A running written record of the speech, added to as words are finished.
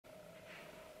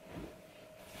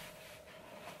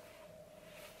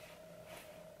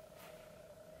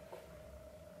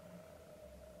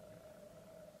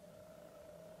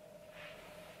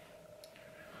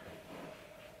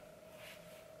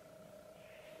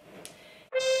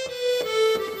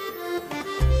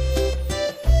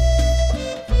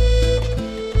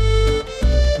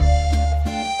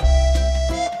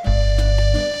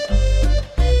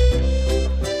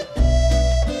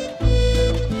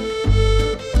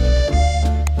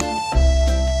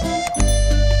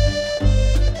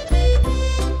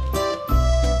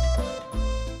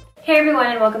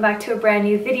everyone, and welcome back to a brand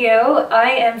new video. I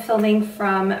am filming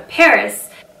from Paris.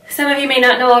 Some of you may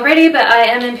not know already, but I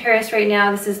am in Paris right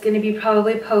now. This is going to be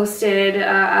probably posted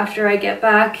after I get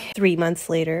back 3 months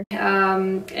later,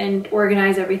 and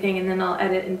organize everything, and then I'll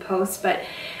edit and post. But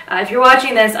if you're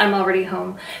watching this, I'm already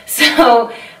home.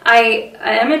 So I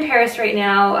am in Paris right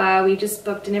now. We just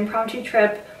booked an impromptu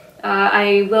trip.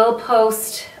 I will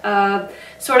post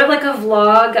sort of like a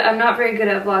vlog. I'm not very good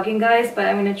at vlogging, guys, but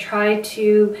I'm going to try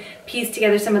to piece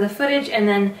together some of the footage and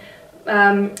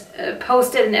then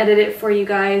post it and edit it for you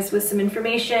guys with some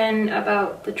information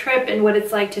about the trip and what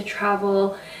it's like to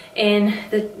travel in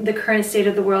the current state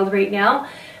of the world right now,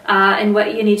 and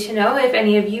what you need to know if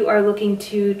any of you are looking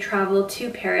to travel to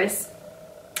Paris.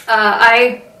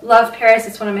 I love Paris.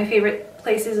 It's one of my favorite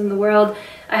places in the world.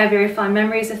 I have very fond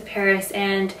memories of Paris,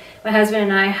 and my husband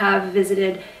and I have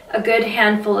visited a good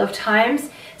handful of times,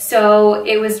 so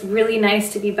it was really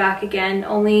nice to be back again.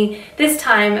 Only this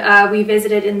time we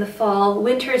visited in the fall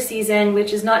winter season,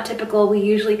 which is not typical. We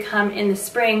usually come in the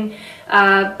spring,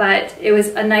 but it was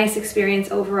a nice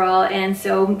experience overall, and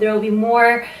so there will be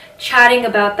more chatting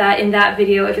about that in that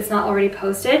video if it's not already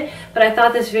posted. But I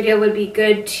thought this video would be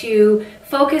good to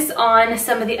focus on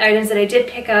some of the items that I did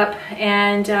pick up,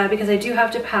 and because I do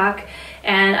have to pack,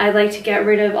 and I'd like to get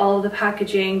rid of all of the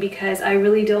packaging because I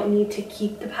really don't need to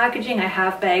keep the packaging. I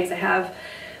have bags, I have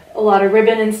a lot of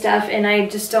ribbon and stuff, and I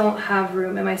just don't have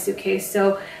room in my suitcase.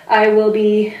 So I will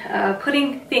be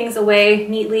putting things away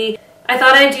neatly. I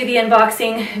thought I'd do the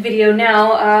unboxing video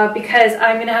now because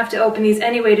I'm gonna have to open these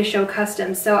anyway to show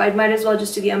customs, so I might as well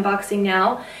just do the unboxing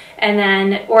now and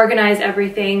then organize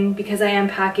everything because I am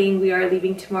packing. We are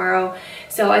leaving tomorrow,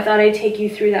 so I thought I'd take you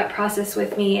through that process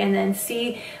with me and then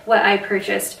see what I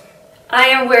purchased. I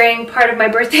am wearing part of my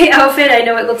birthday outfit. I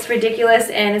know it looks ridiculous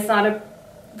and it's not a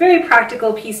very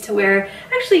practical piece to wear.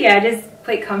 Actually, yeah, it is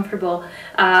quite comfortable.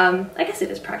 I guess it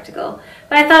is practical,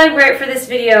 but I thought I'd wear it for this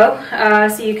video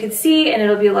so you could see, and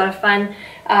it'll be a lot of fun.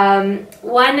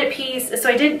 One piece, so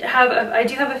I do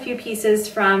have a few pieces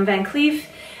from Van Cleef,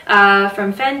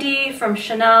 from Fendi, from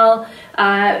Chanel,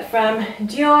 from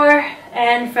Dior,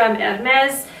 and from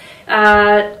Hermes.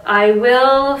 I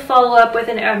will follow up with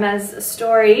an Hermes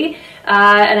story,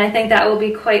 and I think that will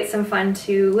be quite some fun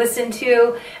to listen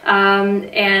to,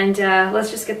 and let's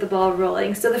just get the ball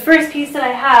rolling. So the first piece that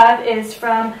I have is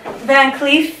from Van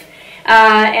Cleef,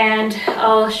 and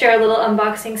I'll share a little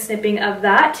unboxing snipping of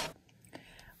that.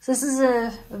 So this is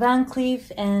a Van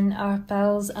Cleef and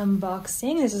Arpels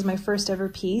unboxing. This is my first ever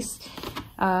piece.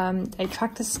 I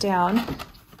tracked this down.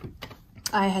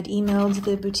 I had emailed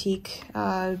the boutique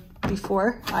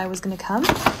before I was going to come.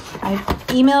 I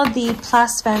emailed the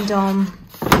Place Vendôme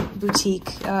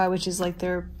boutique, which is like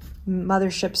their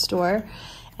mothership store,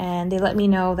 and they let me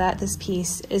know that this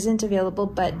piece isn't available,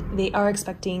 but they are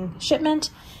expecting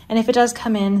shipment, and if it does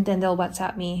come in, then they'll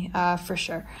WhatsApp me for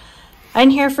sure. I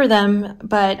didn't hear for them,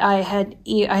 but I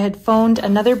had phoned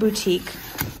another boutique,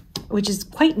 which is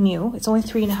quite new. It's only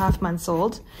 3.5 months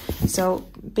old. So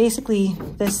basically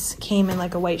this came in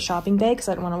like a white shopping bag because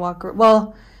I don't want to walk around.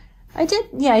 Well, I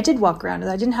did walk around.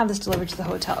 I didn't have this delivered to the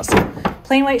hotel. So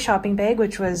plain white shopping bag,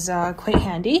 which was quite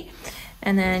handy.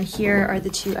 And then here are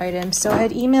the two items. So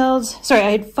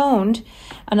I had phoned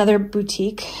another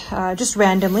boutique just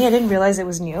randomly. I didn't realize it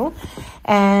was new.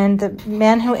 And the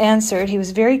man who answered, he was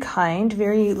very kind,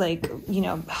 very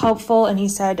helpful. And he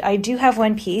said, I do have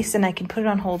one piece and I can put it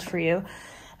on hold for you.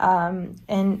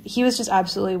 And he was just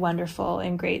absolutely wonderful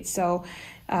and great. So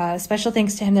special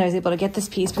thanks to him that I was able to get this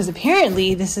piece, because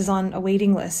apparently this is on a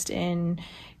waiting list in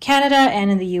Canada and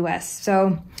in the US.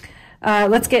 So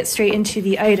let's get straight into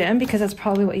the item because that's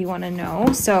probably what you want to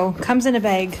know. So comes in a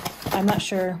bag. I'm not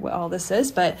sure what all this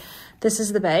is, but this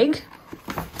is the bag.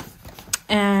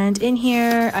 And in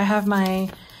here I have my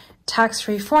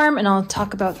tax-free form, and I'll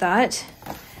talk about that.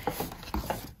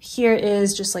 Here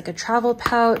is just like a travel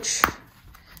pouch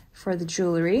for the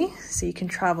jewelry, so you can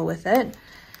travel with it.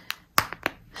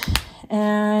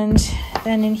 And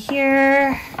then in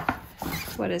here,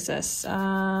 what is this?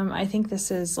 I think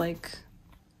this is like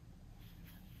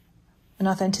an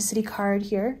authenticity card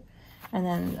here, and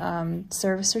then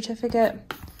service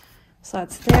certificate. So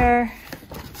that's there.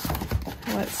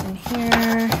 What's in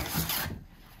here?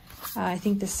 I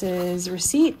think this is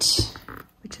receipt,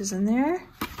 which is in there.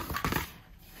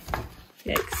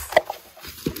 Yikes.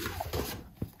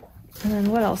 And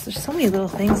then what else? There's so many little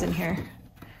things in here.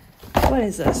 What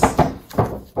is this?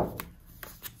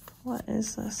 What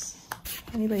is this?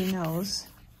 If anybody knows.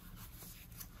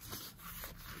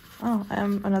 Oh,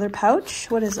 another pouch?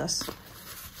 What is this?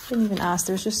 Didn't even ask.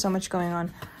 There's just so much going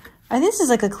on. I think this is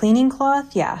like a cleaning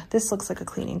cloth. Yeah, this looks like a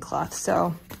cleaning cloth.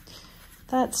 So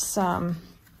that's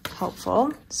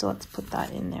helpful. So let's put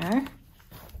that in there.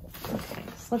 Okay,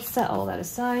 so let's set all that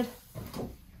aside.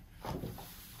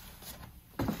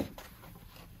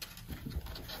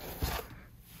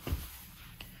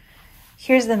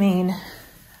 Here's the main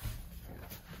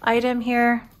item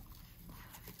here.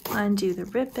 Undo the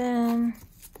ribbon.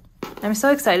 I'm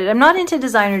so excited. I'm not into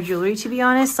designer jewelry, to be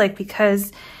honest, like,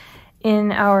 because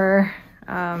in our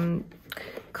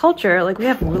culture, like, we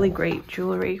have really great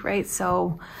jewelry, right?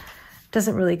 So it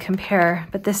doesn't really compare,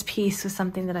 but this piece was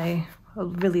something that I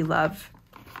really love.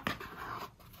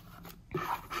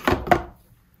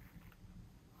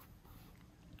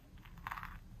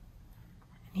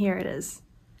 Here it is.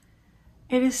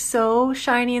 It is so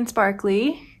shiny and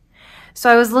sparkly. So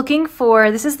I was looking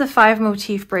for, this is the 5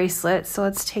 motif bracelet. So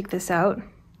let's take this out.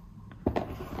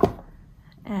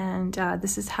 And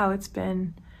this is how it's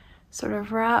been sort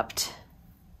of wrapped,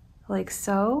 like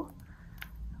so.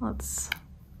 Let's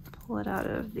pull it out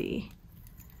of the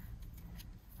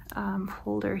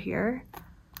holder here.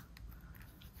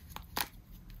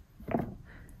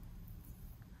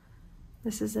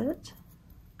 This is it.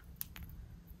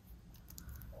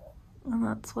 And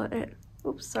that's what it,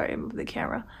 oops, sorry, I moved the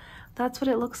camera. That's what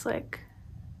it looks like.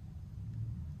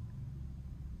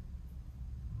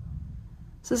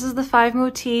 So this is the 5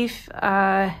 motif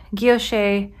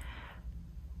guilloche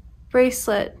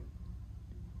bracelet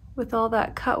with all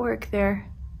that cut work there.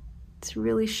 It's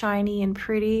really shiny and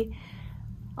pretty,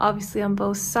 obviously on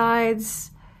both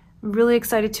sides. I'm really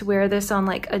excited to wear this on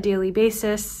like a daily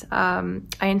basis. I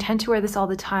intend to wear this all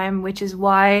the time, which is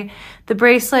why the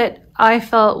bracelet I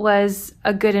felt was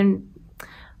a good,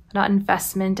 not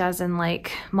investment as in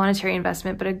like monetary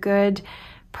investment, but a good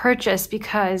purchase,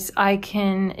 because I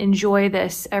can enjoy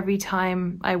this every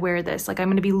time I wear this. Like, I'm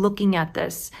going to be looking at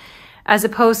this, as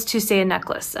opposed to, say, a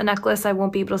necklace. A necklace I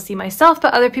won't be able to see myself,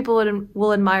 but other people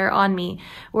will admire on me.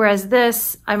 Whereas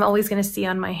this, I'm always going to see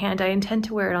on my hand. I intend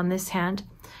to wear it on this hand.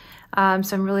 So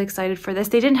I'm really excited for this.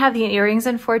 They didn't have the earrings,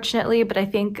 unfortunately, but I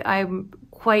think I'm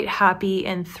quite happy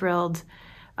and thrilled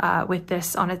with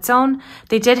this on its own.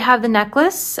 They did have the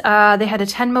necklace. They had a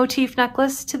 10 motif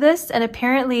necklace to this, and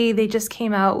apparently they just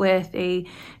came out with a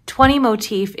 20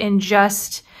 motif in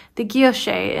just the guilloche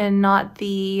and not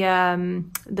the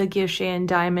guilloche and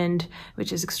diamond,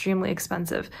 which is extremely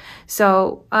expensive.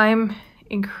 So I'm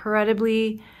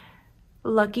incredibly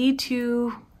lucky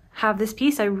to have this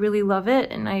piece. I really love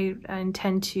it, and I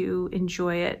intend to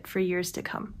enjoy it for years to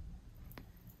come.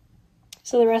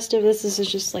 So the rest of this is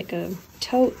just like a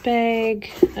tote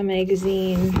bag, a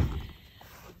magazine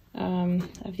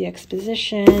of the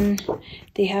exposition.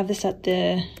 They have this at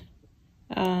the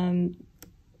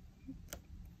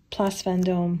Place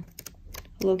Vendôme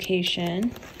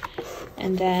location.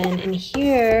 And then in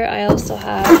here, I also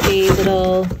have a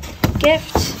little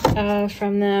gift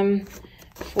from them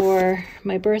for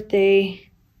my birthday.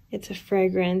 It's a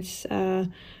fragrance,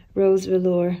 Rose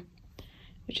Velour,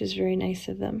 which is very nice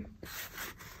of them.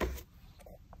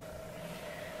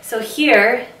 So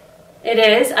here it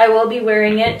is. I will be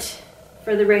wearing it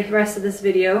for the rest of this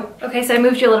video. Okay, so I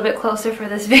moved you a little bit closer for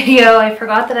this video. I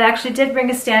forgot that I actually did bring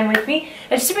a stand with me.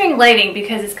 I just bring lighting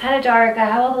because it's kind of dark. I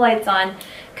have all the lights on.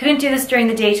 Couldn't do this during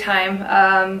the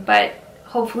daytime, but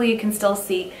hopefully you can still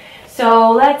see.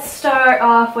 So let's start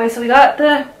off with, so we got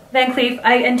the Van Cleef.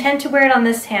 I intend to wear it on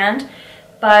this hand,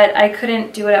 but I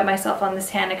couldn't do it up myself on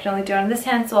this hand. I could only do it on this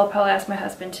hand, so I'll probably ask my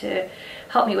husband to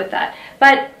help me with that.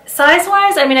 But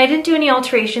size-wise, I mean, I didn't do any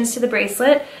alterations to the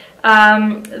bracelet.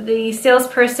 The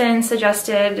salesperson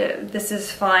suggested this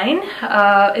is fine.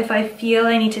 If I feel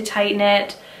I need to tighten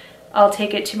it, I'll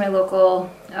take it to my local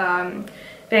Van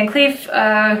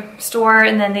Cleef store,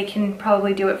 and then they can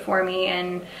probably do it for me.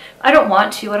 And I don't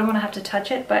want to have to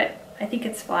touch it, but I think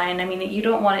it's fine. I mean, you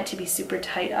don't want it to be super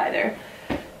tight either.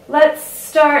 Let's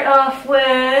start off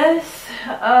with,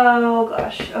 oh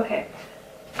gosh, okay.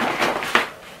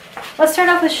 Let's start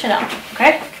off with Chanel,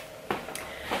 okay?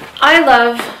 I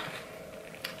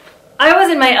was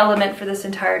in my element for this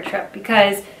entire trip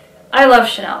because I love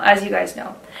Chanel, as you guys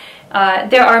know.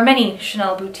 There are many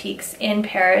Chanel boutiques in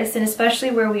Paris, and especially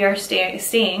where we are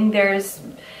staying, there's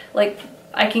like,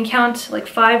 I can count like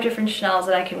 5 different Chanels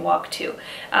that I can walk to.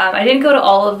 I didn't go to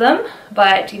all of them,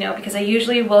 but you know, because I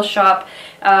usually will shop.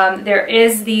 There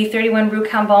is the 31 Rue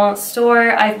Cambon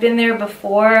store. I've been there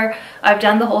before. I've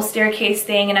done the whole staircase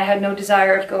thing, and I had no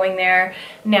desire of going there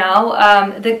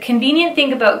now. The convenient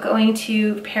thing about going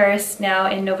to Paris now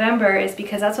in November is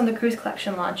because that's when the cruise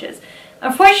collection launches.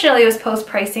 Unfortunately, it was post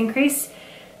price increase.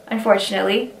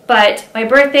 unfortunately. But my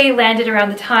birthday landed around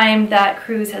the time that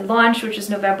cruise had launched, which is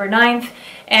November 9th.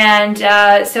 And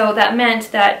so that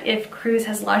meant that if cruise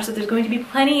has launched, that there's going to be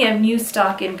plenty of new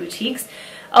stock in boutiques.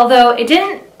 Although it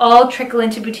didn't all trickle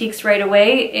into boutiques right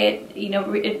away.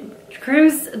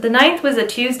 Cruise, the 9th was a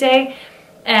Tuesday,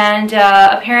 and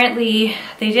apparently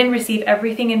they didn't receive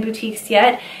everything in boutiques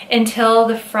yet until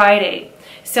the Friday.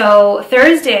 So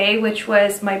Thursday, which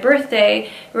was my birthday,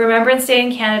 Remembrance Day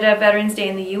in Canada, Veterans Day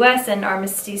in the US, and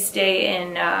Armistice Day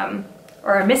in,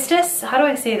 or Armistice? How do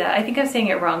I say that? I think I'm saying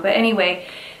it wrong, but anyway,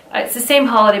 it's the same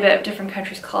holiday, but different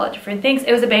countries call it different things.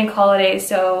 It was a bank holiday,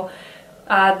 so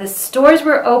the stores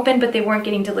were open, but they weren't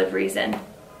getting deliveries in.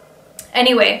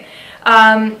 Anyway,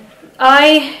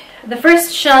 the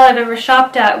first Chanel I've ever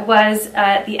shopped at was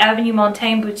at the Avenue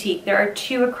Montaigne boutique. There are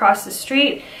 2 across the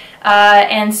street,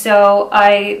 and so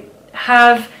I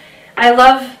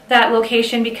love that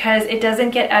location because it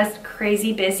doesn't get as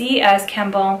crazy busy as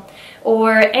Cambon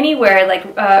or anywhere like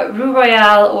Rue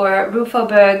Royale or Rue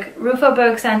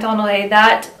Faubourg Saint-Honoré.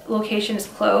 That location is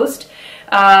closed.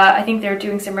 I think they're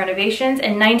doing some renovations,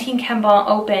 and 19 Cambon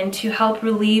opened to help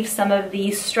relieve some of the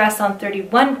stress on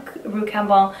 31 Rue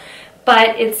Cambon,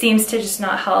 but it seems to just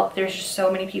not help. There's just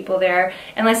so many people there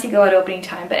unless you go at opening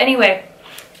time. But anyway,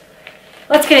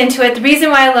 let's get into it. The reason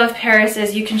why I love Paris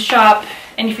is you can shop,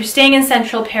 and if you're staying in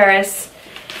central Paris,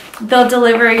 they'll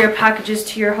deliver your packages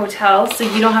to your hotel, so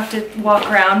you don't have to walk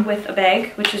around with a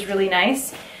bag, which is really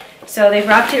nice. So they've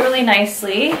wrapped it really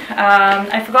nicely.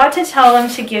 I forgot to tell them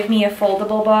to give me a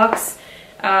foldable box.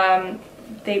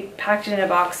 They packed it in a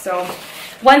box, so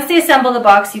once they assemble the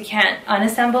box, you can't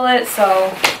unassemble it,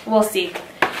 so we'll see.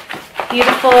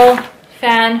 Beautiful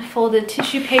fan folded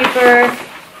tissue paper.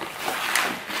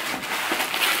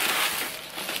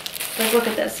 Like, look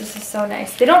at this. This is so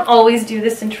nice. They don't always do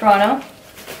this in Toronto.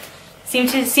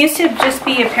 Seems to just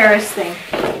be a Paris thing.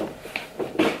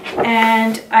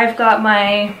 And I've got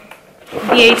my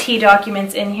VAT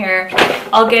documents in here.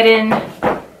 I'll get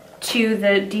into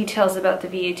the details about the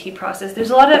VAT process.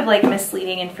 There's a lot of like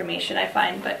misleading information I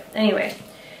find, but anyway.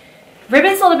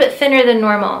 Ribbon's a little bit thinner than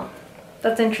normal.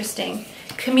 That's interesting.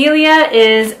 Camellia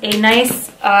is a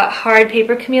nice hard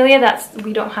paper camellia.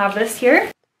 We don't have this here.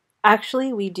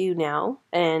 Actually, we do now,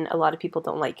 and a lot of people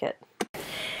don't like it.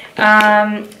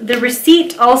 The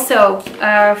receipt also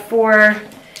for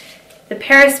the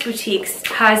Paris boutiques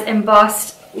has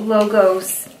embossed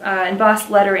logos, embossed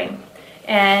lettering,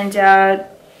 and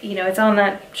you know, it's on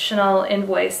that Chanel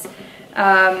invoice.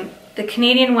 The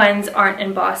Canadian ones aren't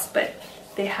embossed, but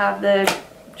they have the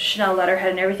Chanel letterhead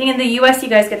and everything. In the US, you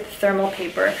guys get the thermal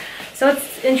paper. So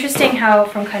it's interesting how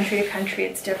from country to country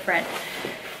it's different.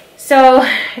 So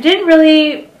I did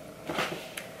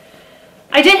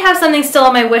have something still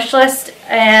on my wish list,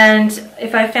 and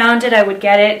if I found it, I would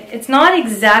get it. It's not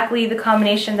exactly the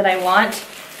combination that I want,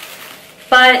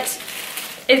 but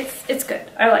it's good.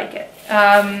 I like it.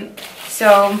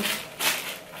 So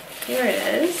here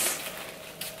it is.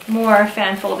 More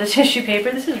fan folded tissue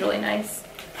paper. This is really nice.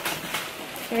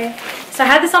 Okay, so I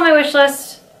had this on my wish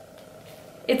list.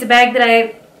 It's a bag that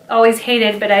I always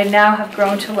hated, but I now have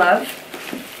grown to love.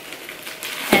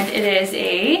 And it is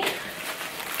a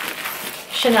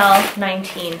Chanel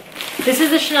 19. This is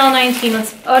the Chanel 19.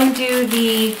 Let's undo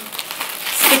the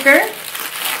sticker.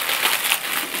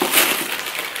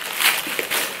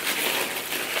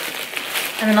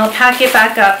 And then I'll pack it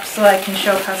back up so I can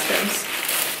show customs.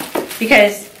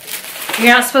 Because you're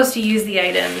not supposed to use the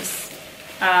items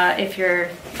if you're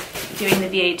doing the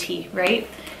VAT, right?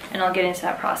 And I'll get into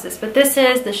that process. But this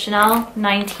is the Chanel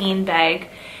 19 bag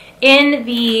in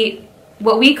the,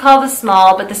 what we call the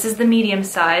small, but this is the medium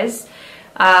size.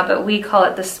 But we call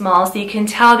it the small, so you can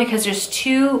tell because there's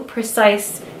 2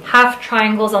 precise half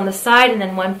triangles on the side and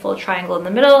then 1 full triangle in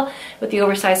the middle with the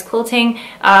oversized quilting.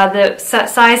 The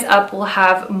size up will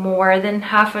have more than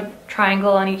half a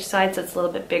triangle on each side, so it's a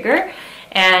little bit bigger.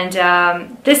 And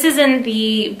this is in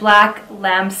the black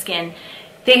lambskin.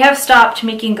 They have stopped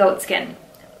making goatskin.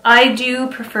 I do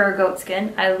prefer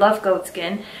goatskin. I love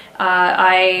goatskin.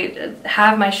 I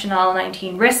have my Chanel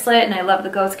 19 wristlet and I love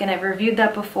the goatskin. I've reviewed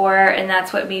that before, and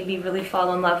that's what made me really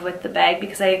fall in love with the bag,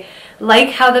 because I like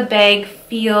how the bag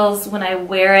feels when I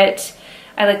wear it.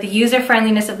 I like the user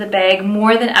friendliness of the bag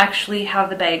more than actually how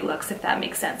the bag looks, if that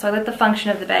makes sense. So I like the function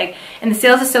of the bag. And the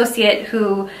sales associate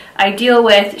who I deal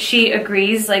with, she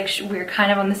agrees, like we're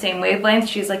kind of on the same wavelength.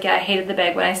 She's like, yeah, I hated the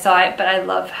bag when I saw it, but I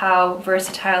love how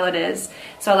versatile it is.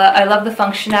 So I love the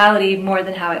functionality more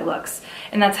than how it looks.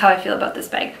 And that's how I feel about this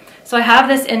bag. So I have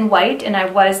this in white, and I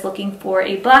was looking for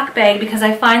a black bag because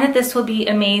I find that this will be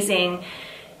amazing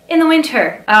in the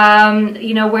winter.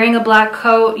 You know, wearing a black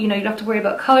coat, you know, you don't have to worry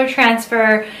about color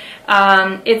transfer.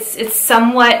 It's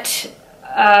somewhat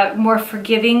more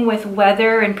forgiving with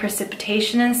weather and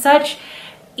precipitation and such.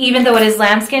 Even though it is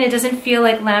lambskin, it doesn't feel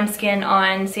like lambskin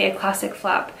on, say, a classic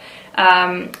flap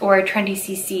or a trendy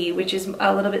CC, which is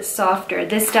a little bit softer.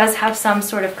 This does have some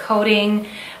sort of coating.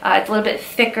 It's a little bit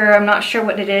thicker. I'm not sure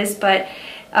what it is, but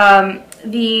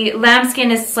the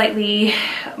lambskin is slightly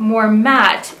more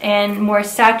matte and more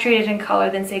saturated in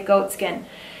color than, say, goatskin.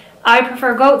 I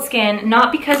prefer goatskin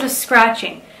not because of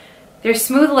scratching. They're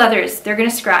smooth leathers. They're going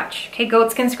to scratch. Okay,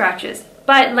 goatskin scratches.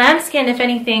 But lambskin, if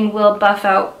anything, will buff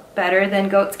out better than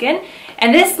goatskin.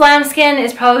 And this lambskin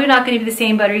is probably not going to be the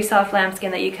same buttery soft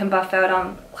lambskin that you can buff out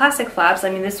on classic flaps. I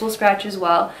mean, this will scratch as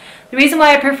well. The reason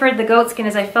why I preferred the goatskin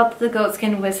is I felt that the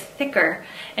goatskin was thicker.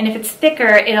 And if it's thicker,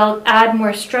 it'll add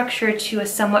more structure to a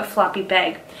somewhat floppy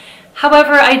bag.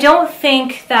 However, I don't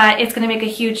think that it's going to make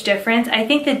a huge difference. I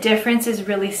think the difference is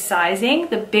really sizing.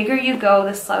 The bigger you go,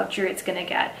 the slouchier it's going to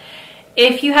get.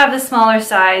 If you have the smaller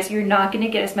size, you're not going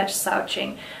to get as much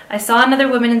slouching. I saw another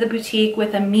woman in the boutique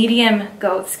with a medium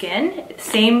goat skin,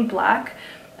 same black,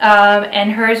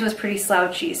 and hers was pretty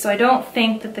slouchy. So I don't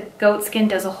think that the goat skin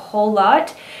does a whole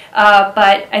lot,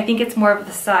 but I think it's more of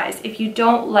the size. If you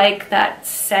don't like that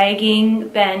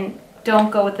sagging, then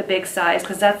don't go with the big size,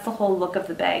 because that's the whole look of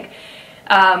the bag.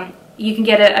 You can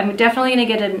get it, I'm definitely going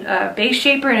to get a base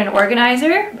shaper and an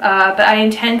organizer, but I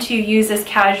intend to use this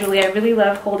casually. I really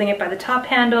love holding it by the top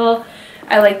handle.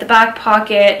 I like the back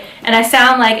pocket, and I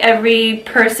sound like every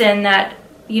person that,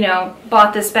 you know,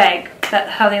 bought this bag,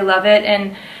 that's how they love it,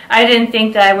 and I didn't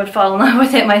think that I would fall in love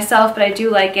with it myself, but I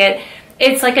do like it.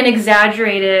 It's like an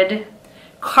exaggerated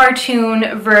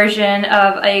cartoon version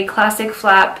of a classic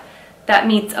flap that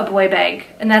meets a boy bag,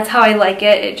 and that's how I like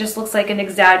it. It just looks like an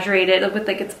exaggerated, with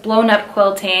like it's blown up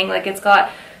quilting, like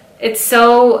it's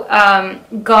so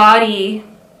gaudy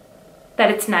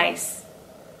that it's nice.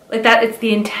 Like that, it's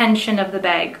the intention of the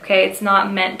bag, okay? It's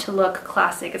not meant to look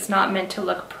classic. It's not meant to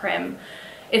look prim.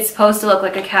 It's supposed to look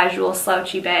like a casual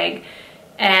slouchy bag,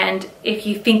 and if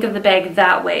you think of the bag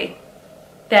that way,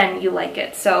 then you like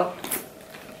it. So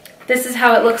this is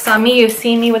how it looks on me. You've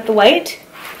seen me with the white.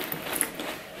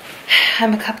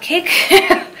 I'm a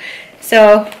cupcake.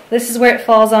 So this is where it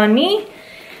falls on me.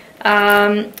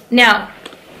 Now,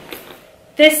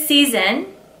 this season,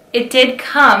 it did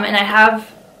come, and I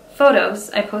have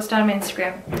photos I post on my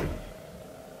Instagram.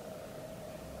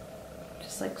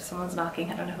 Just like someone's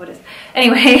knocking, I don't know who it is.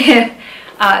 Anyway,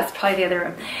 it's probably the other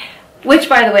room. Which,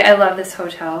 by the way, I love this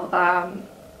hotel.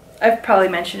 I've probably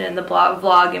mentioned it in the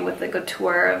vlog and with like a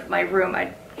tour of my room.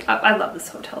 I love this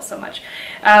hotel so much.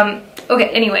 Okay,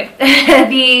 anyway,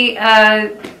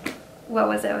 what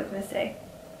was I going to say?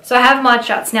 So I have mod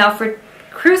shots. Now for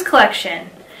Cruise Collection,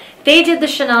 they did the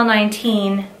Chanel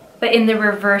 19, but in the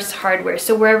reverse hardware.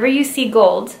 So wherever you see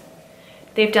gold,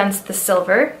 they've done the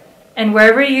silver. And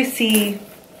wherever you see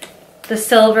the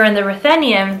silver and the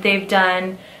ruthenium, they've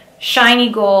done shiny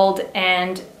gold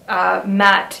and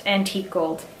matte antique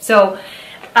gold. So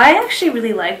I actually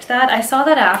really liked that. I saw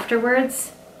that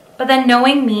afterwards. But then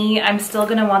knowing me, I'm still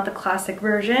going to want the classic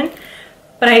version,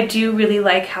 but I do really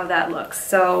like how that looks.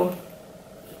 So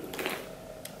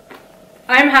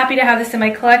I'm happy to have this in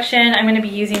my collection. I'm going to be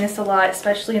using this a lot,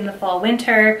 especially in the fall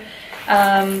winter.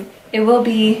 It will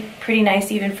be pretty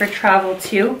nice even for travel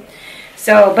too.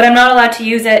 So, but I'm not allowed to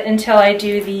use it until I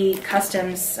do the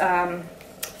customs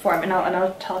form, and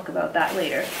I'll talk about that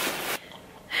later.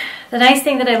 The nice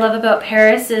thing that I love about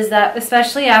Paris is that,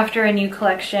 especially after a new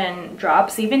collection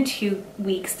drops, even 2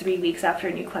 weeks, 3 weeks after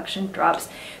a new collection drops,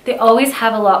 they always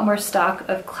have a lot more stock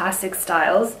of classic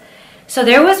styles. So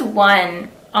there was one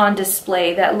on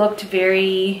display that looked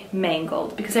very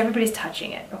mangled because everybody's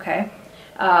touching it, okay?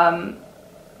 And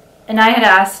I had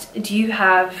asked, do you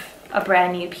have a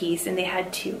brand new piece? And they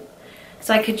had 2.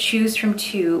 So I could choose from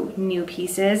 2 new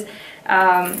pieces.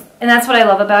 And that's what I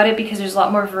love about it, because there's a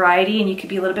lot more variety and you could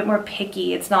be a little bit more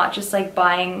picky. It's not just like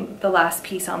buying the last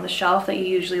piece on the shelf that you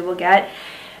usually will get.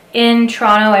 In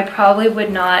Toronto, I probably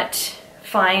would not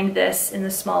find this in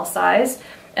the small size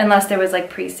unless there was like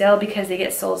pre-sale, because they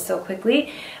get sold so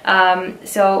quickly.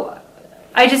 So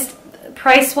I just,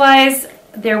 price-wise,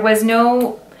 there was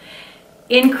no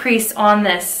increase on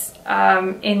this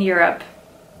in Europe.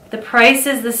 The price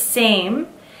is the same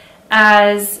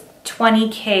as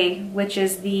 20K, which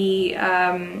is the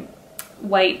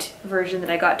white version that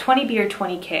I got, 20B or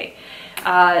 20K.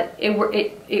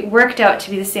 It worked out to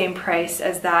be the same price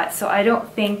as that, so I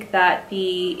don't think that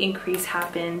the increase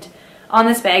happened on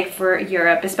this bag for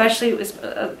Europe, especially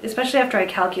after I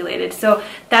calculated. So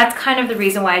that's kind of the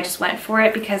reason why I just went for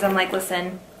it, because I'm like,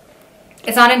 listen,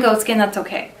 it's not in goatskin, that's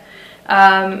okay.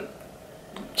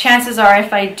 Chances are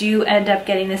if I do end up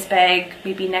getting this bag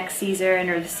maybe next season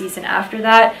or the season after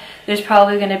that, there's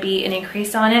probably going to be an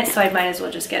increase on it, so I might as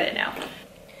well just get it now.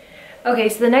 Okay,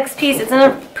 so the next piece, it's in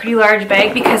a pretty large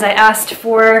bag because I asked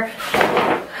for,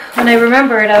 when I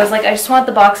remembered, I was like, I just want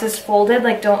the boxes folded,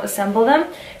 like don't assemble them.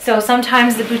 So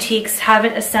sometimes the boutiques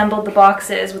haven't assembled the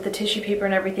boxes with the tissue paper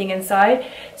and everything inside.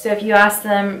 So if you ask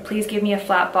them, please give me a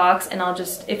flat box, and I'll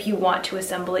just, if you want to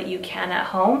assemble it, you can at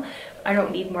home. I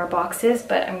don't need more boxes,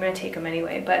 but I'm going to take them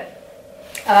anyway. But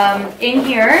in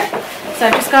here, so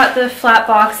I've just got the flat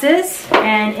boxes,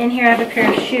 and in here I have a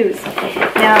pair of shoes.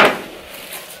 Now,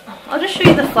 I'll just show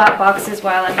you the flat boxes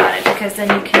while I'm at it, because then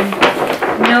you can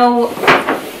know.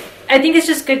 I think it's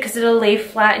just good because it'll lay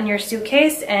flat in your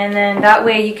suitcase, and then that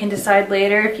way you can decide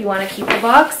later if you want to keep the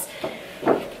box.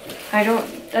 I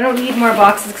don't need more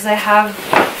boxes because I have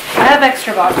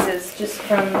extra boxes just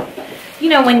from, you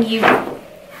know, when you.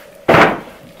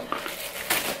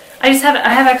 I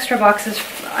have extra boxes.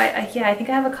 Yeah, I think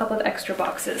I have a couple of extra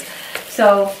boxes.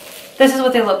 So this is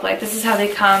what they look like. This is how they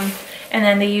come. And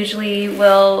then they usually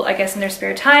will, I guess in their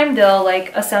spare time, they'll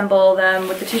like assemble them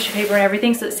with the tissue paper and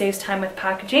everything, so it saves time with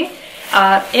packaging.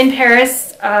 In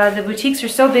Paris, the boutiques are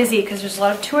so busy because there's a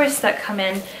lot of tourists that come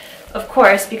in, of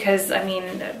course, because I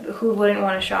mean, who wouldn't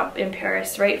want to shop in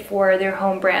Paris, right, for their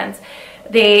home brands?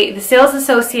 The sales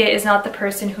associate is not the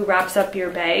person who wraps up your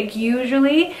bag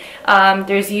usually.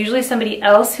 There's usually somebody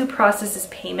else who processes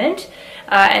payment.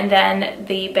 And then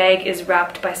the bag is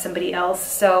wrapped by somebody else.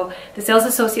 So the sales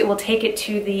associate will take it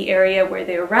to the area where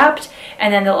they're wrapped,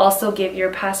 and then they'll also give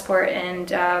your passport and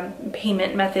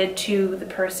payment method to the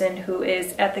person who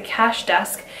is at the cash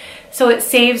desk. So it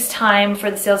saves time for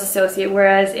the sales associate,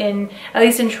 whereas at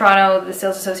least in Toronto, the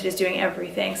sales associate is doing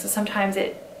everything. So sometimes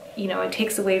it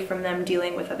takes away from them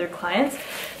dealing with other clients.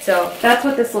 So that's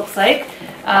what this looks like.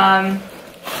 And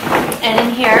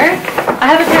in here, I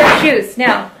have a pair of shoes.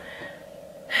 Now,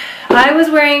 I was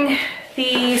wearing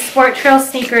the Sport Trail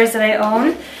sneakers that I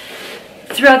own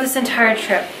throughout this entire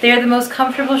trip. They're the most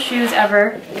comfortable shoes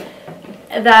ever.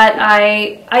 That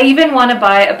I even want to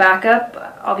buy a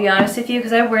backup, I'll be honest with you,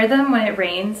 because I wear them when it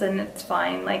rains and it's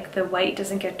fine. Like the white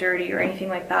doesn't get dirty or anything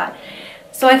like that.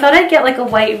 So I thought I'd get like a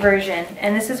white version,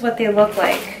 and this is what they look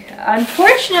like.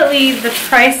 Unfortunately, the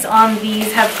price on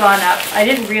these have gone up. I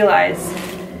didn't realize.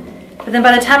 But then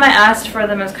by the time I asked for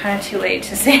them, it was kind of too late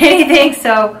to say anything.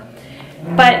 So,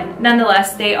 but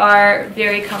nonetheless, they are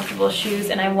very comfortable shoes,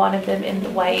 and I wanted them in the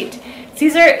white.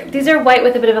 These are white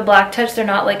with a bit of a black touch. They're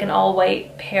not like an all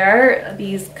white pair.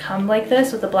 These come like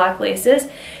this with the black laces,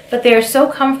 but they are so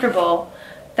comfortable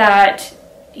that,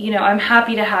 you know, I'm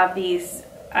happy to have these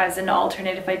as an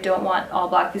alternate if I don't want all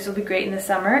black. These will be great in the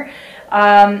summer.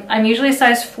 I'm usually a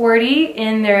size 40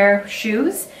 in their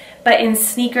shoes, but in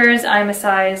sneakers I'm a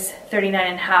size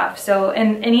 39.5. So,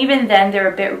 and even then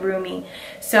they're a bit roomy.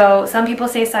 So some people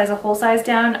say size a whole size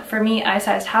down. For me, I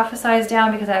sized half a size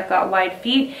down because I've got wide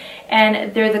feet,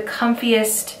 and they're the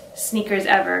comfiest sneakers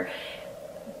ever.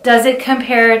 Does it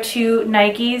compare to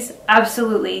Nikes?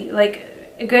 Absolutely.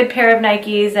 Like a good pair of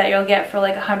Nikes that you'll get for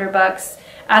like $100,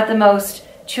 at the most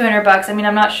 200 bucks. I mean,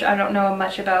 I'm not sure, I don't know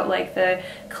much about like the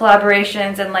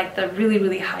collaborations and like the really,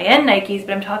 really high-end Nikes,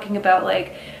 but I'm talking about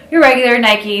like your regular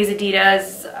Nikes,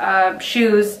 Adidas,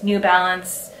 shoes, New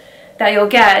Balance that you'll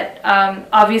get.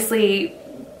 Obviously,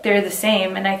 they're the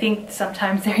same, and I think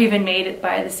sometimes they're even made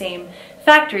by the same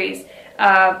factories.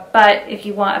 But if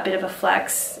you want a bit of a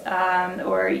flex,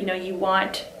 or you know, you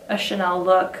want a Chanel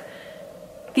look,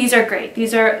 these are great.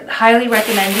 These are highly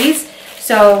recommend these.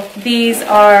 So these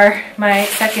are my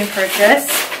second purchase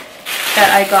that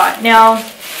I got. Now,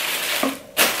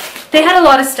 they had a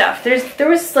lot of stuff. There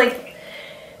was like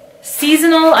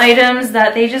seasonal items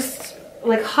that they just,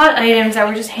 like hot items that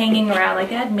were just hanging around. Like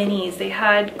they had minis, they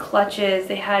had clutches,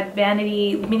 they had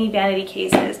mini vanity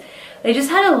cases. They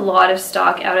just had a lot of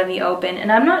stock out in the open,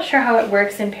 and I'm not sure how it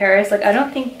works in Paris. Like I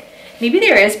don't think, maybe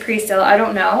there is pre-sale, I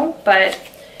don't know, but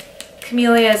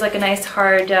camellia is like a nice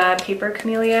hard paper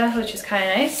camellia, which is kind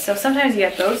of nice. So sometimes you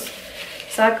get those.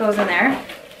 So that goes in there.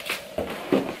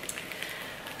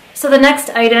 So the next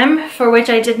item, for which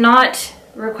I did not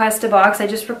request a box, I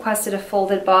just requested a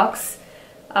folded box.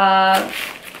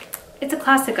 It's a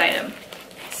classic item.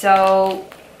 So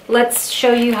let's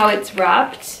show you how it's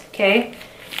wrapped, okay?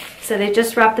 So they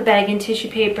just wrapped the bag in tissue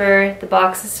paper, the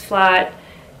box is flat.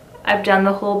 I've done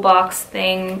the whole box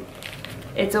thing.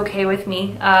 It's okay with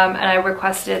me, and I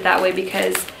requested it that way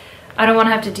because I don't want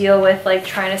to have to deal with like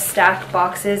trying to stack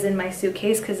boxes in my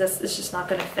suitcase because it's just not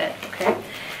going to fit, okay?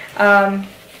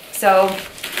 So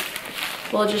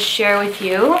we'll just share with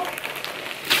you.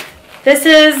 This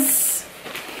is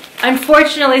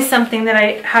unfortunately something that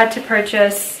I had to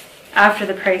purchase after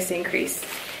the price increase.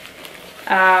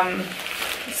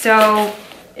 So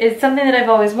it's something that I've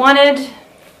always wanted,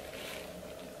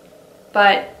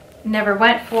 but never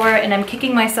went for, and I'm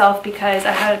kicking myself because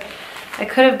I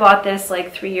could have bought this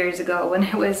like 3 years ago when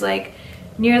it was like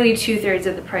nearly 2/3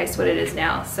 of the price what it is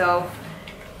now. So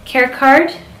care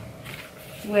card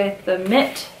with the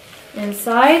mitt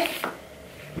inside,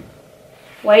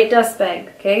 white dust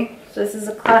bag, okay? So this is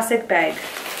a classic bag,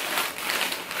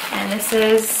 and this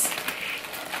is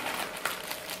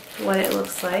what it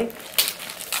looks like.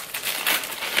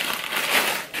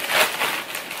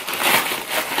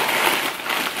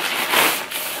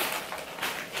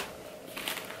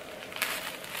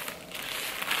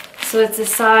 So it's a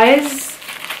size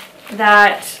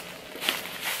that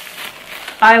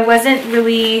I wasn't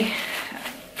really,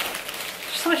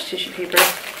 there's so much tissue paper.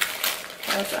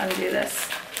 Okay, let's undo this.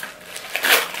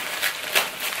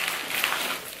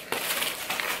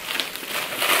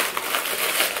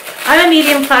 I'm a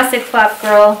medium classic flap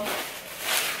girl.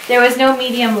 There was no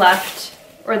medium left,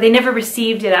 or they never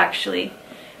received it actually.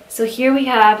 So here we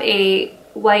have a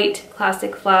white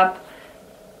classic flap.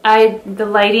 The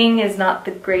lighting is not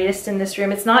the greatest in this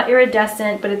room. It's not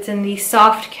iridescent, but it's in the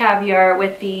soft caviar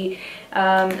with the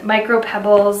micro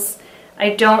pebbles.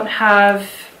 I don't have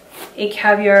a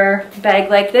caviar bag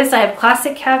like this. I have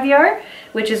classic caviar,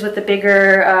 which is with the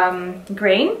bigger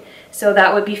grain. So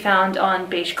that would be found on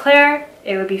beige clair.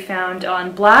 It would be found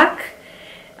on black.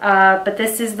 But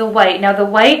this is the white. Now the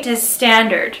white is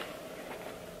standard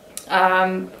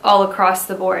all across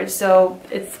the board. So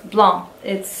it's blanc.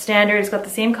 It's standard. It's got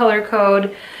the same color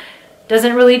code.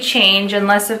 Doesn't really change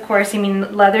unless, of course, I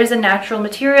mean, leather is a natural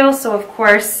material, so of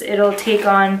course it'll take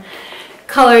on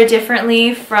color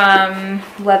differently from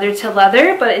leather to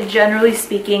leather, but generally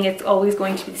speaking, it's always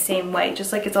going to be the same white,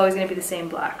 just like it's always going to be the same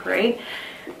black, right?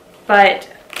 But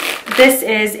this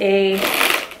is a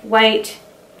white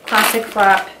classic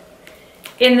flap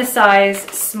in the size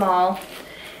small,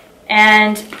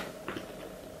 and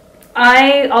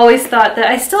I always thought that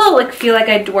I still like feel like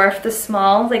I dwarf the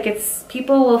small. Like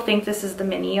people will think this is the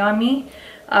mini on me.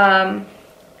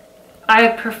 I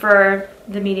prefer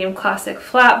the medium classic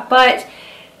flap, but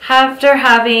after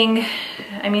having,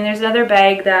 I mean, there's another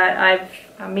bag that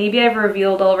maybe I've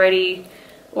revealed already,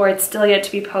 or it's still yet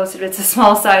to be posted. It's a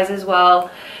small size as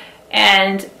well,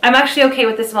 and I'm actually okay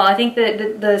with the small. I think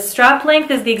that the strap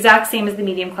length is the exact same as the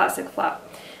medium classic flap.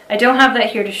 I don't have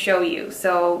that here to show you,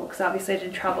 so because obviously I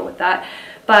didn't travel with that.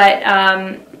 But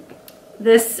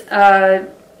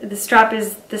the strap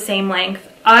is the same length.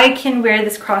 I can wear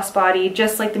this crossbody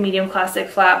just like the medium classic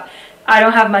flap. I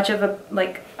don't have much of a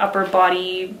like upper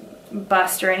body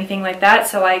bust or anything like that,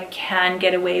 so I can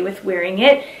get away with wearing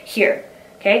it here.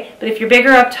 Okay, but if you're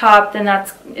bigger up top, then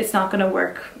it's not going to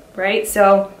work, right?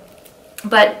 So,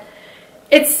 but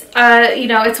it's, you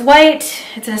know, it's white,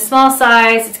 it's in a small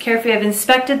size, it's carefree. I've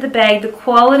inspected the bag. The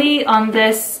quality on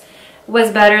this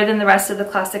was better than the rest of the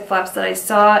classic flaps that I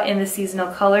saw in the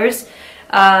seasonal colors.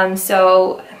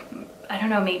 So, I don't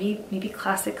know, maybe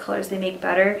classic colors they make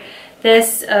better.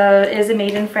 This is a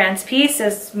made in France piece,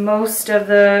 as most of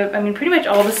the, I mean, pretty much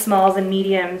all the smalls and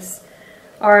mediums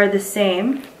are the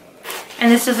same.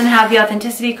 And this doesn't have the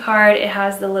authenticity card. It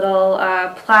has the little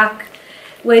plaque,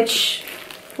 which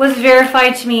was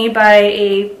verified to me by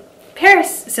a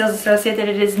Paris sales associate that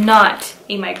it is not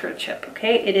a microchip,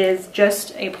 okay? It is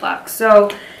just a plaque. So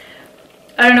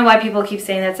I don't know why people keep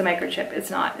saying that's a microchip.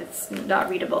 It's not. It's not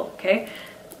readable, okay?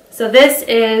 So this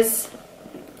is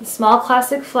a small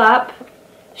classic flap,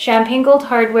 champagne gold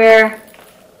hardware,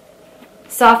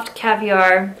 soft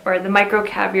caviar, or the micro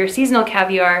caviar, seasonal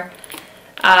caviar.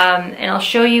 And I'll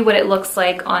show you what it looks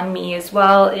like on me as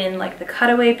well in like the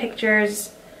cutaway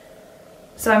pictures.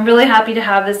 So I'm really happy to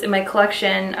have this in my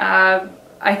collection.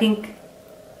 I think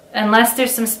unless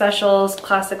there's some specials,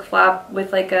 classic flap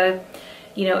with like a,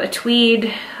 you know, a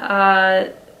tweed,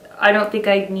 I don't think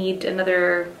I need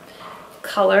another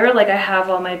color. Like I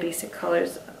have all my basic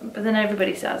colors, but then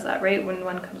everybody says that, right, when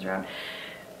one comes around.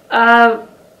 I'm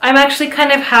actually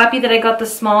kind of happy that I got the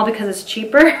small because it's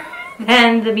cheaper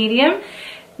than the medium.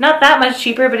 Not that much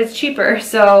cheaper, but it's cheaper.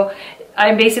 So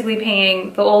I'm basically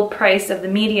paying the old price of the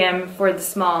medium for the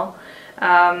small.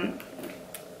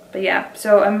 But yeah,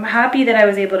 so I'm happy that I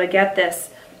was able to get this.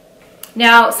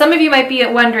 Now, some of you might be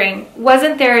wondering,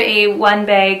 wasn't there a one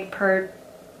bag per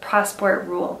passport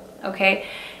rule? Okay,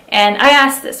 And I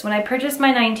asked this when I purchased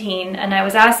my 19, and I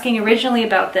was asking originally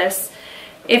about this,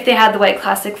 if they had the white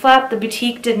classic flap. The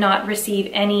boutique did not receive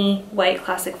any white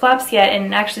classic flaps yet,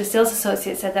 and actually the sales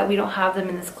associate said that we don't have them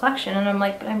in this collection. And I'm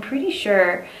like, but I'm pretty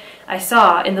sure I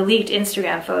saw in the leaked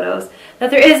Instagram photos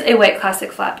that there is a white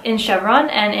classic flap in chevron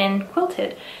and in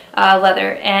quilted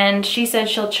leather. And she said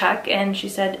she'll check, and she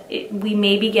said we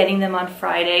may be getting them on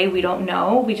Friday. We don't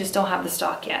know. We just don't have the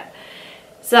stock yet.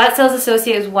 So that sales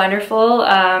associate is wonderful.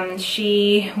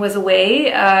 She was away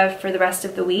for the rest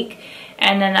of the week.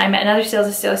 And then I met another sales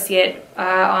associate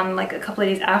on like a couple of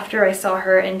days after I saw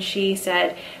her, and she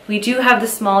said, we do have the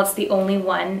small, it's the only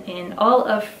one in all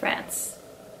of France.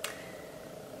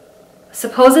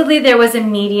 Supposedly there was a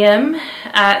medium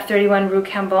at 31 Rue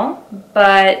Cambon,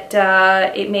 but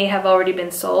it may have already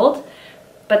been sold,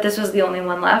 but this was the only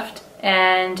one left.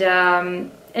 And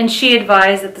she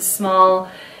advised that the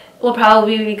small will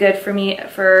probably be good for me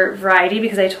for variety,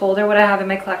 because I told her what I have in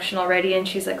my collection already, and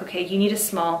she's like, okay, you need a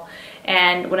small.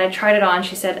 And when I tried it on,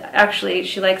 she said actually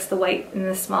she likes the white and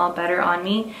the small better on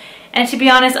me. And to be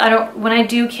honest, when I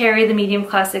do carry the medium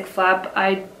classic flap,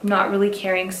 I'm not really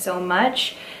carrying so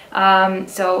much. And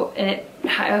it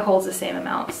holds the same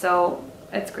amount, so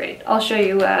it's great. I'll show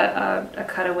you a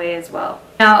cutaway as well.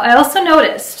 Now, I also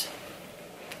noticed,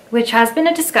 which has been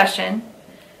a discussion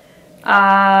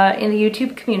in the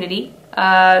YouTube community,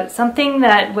 something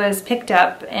that was picked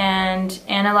up and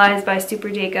analyzed by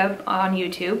Super Jacob on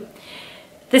YouTube.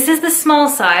 This is the small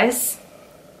size,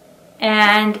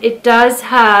 and it does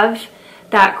have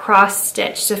that cross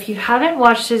stitch. So if you haven't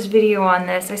watched this video on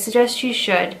this, I suggest you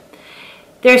should.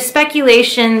 There's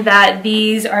speculation that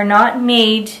these are not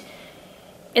made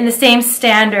in the same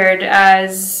standard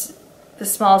as the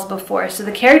smalls before. So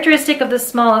the characteristic of the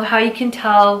small, of how you can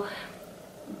tell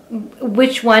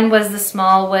which one was the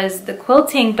small, was the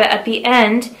quilting, but at the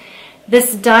end,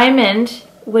 this diamond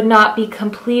would not be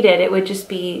completed. It would just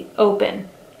be open,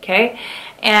 okay?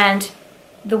 And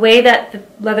the way that the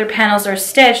leather panels are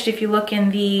stitched, if you look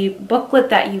in the booklet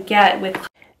that you get with...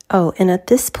 Oh, and at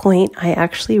this point, I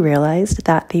actually realized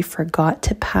that they forgot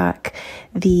to pack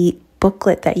the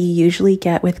booklet that you usually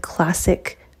get with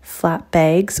classic flat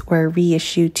bags or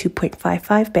reissue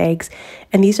 2.55 bags.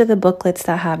 And these are the booklets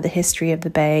that have the history of the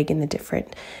bag and the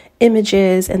different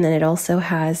images. And then it also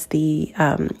has the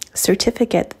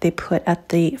certificate that they put at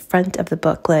the front of the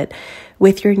booklet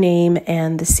with your name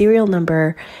and the serial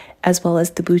number, as well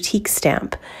as the boutique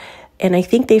stamp. And I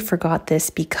think they forgot this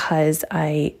because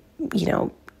I,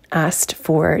 asked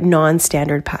for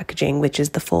non-standard packaging, which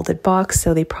is the folded box.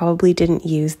 So they probably didn't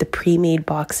use the pre-made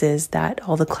boxes that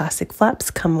all the classic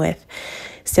flaps come with.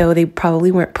 So they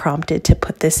probably weren't prompted to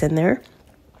put this in there.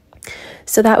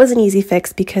 So that was an easy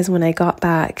fix, because when I got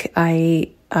back,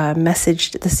 I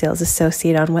messaged the sales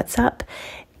associate on WhatsApp,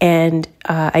 and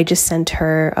I just sent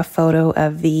her a photo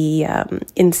of the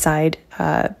inside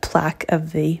plaque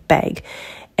of the bag.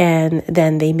 And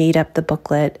then they made up the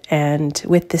booklet and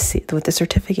with the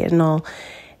certificate and all,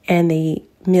 and they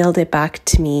mailed it back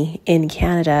to me in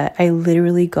Canada. I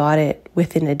literally got it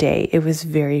within a day. It was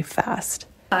very fast.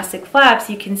 Classic flaps,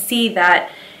 you can see that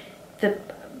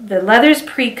the leather's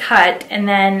pre-cut, and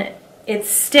then it's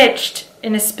stitched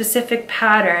in a specific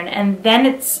pattern, and then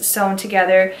it's sewn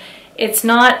together. It's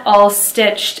not all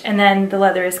stitched and then the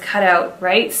leather is cut out,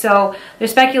 right? So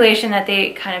there's speculation that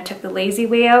they kind of took the lazy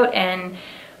way out and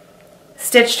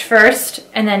stitched first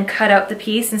and then cut out the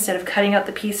piece, instead of cutting out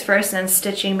the piece first and then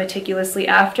stitching meticulously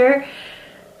after.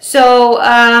 So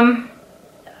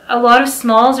a lot of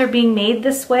smalls are being made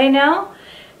this way now.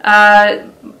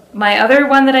 My other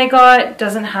one that I got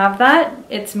doesn't have that.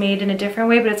 It's made in a different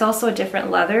way, but it's also a different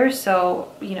leather.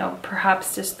 So,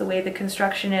 perhaps just the way the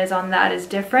construction is on that is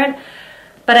different.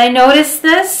 But I noticed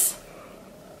this,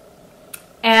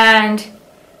 and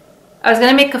I was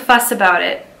going to make a fuss about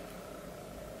it.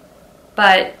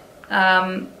 But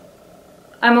I'm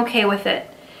okay with it.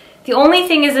 The only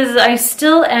thing is I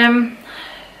still am,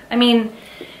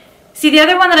 see, the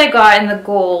other one that I got in the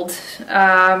gold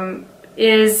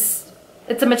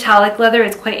it's a metallic leather.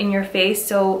 It's quite in your face,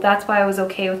 so that's why I was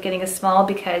okay with getting a small,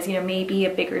 because maybe a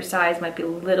bigger size might be a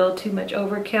little too much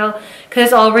overkill, because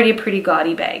it's already a pretty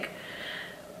gaudy bag.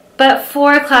 But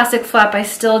for a classic flap, I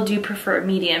still do prefer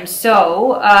medium.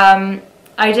 So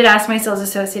I did ask my sales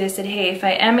associate, I said, hey, if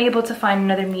I am able to find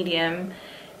another medium,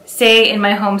 say in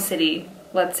my home city,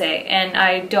 let's say, and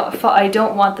I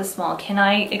don't want the small, can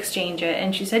I exchange it?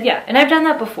 And she said, yeah. And I've done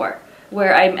that before,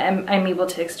 where I'm able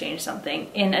to exchange something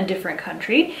in a different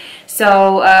country.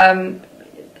 So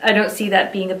I don't see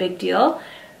that being a big deal.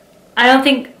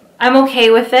 I'm okay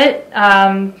with it,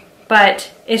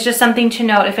 but it's just something to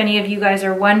note if any of you guys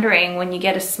are wondering when you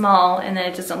get a small and then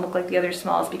it doesn't look like the other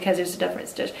smalls because there's a different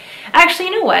stitch. Actually,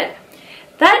 you know what?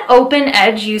 That open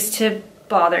edge used to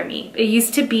bother me. It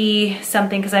used to be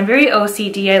something, because I'm very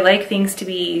OCD, I like things to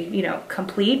be, you know,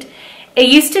 complete. It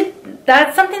used to,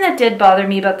 that's something that did bother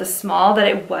me about the small, that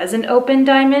it was an open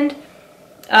diamond.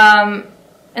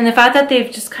 And the fact that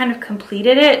they've just kind of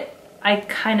completed it, I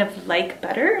kind of like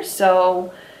better.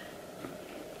 So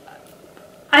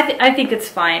I think it's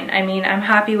fine. I mean, I'm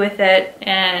happy with it,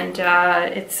 and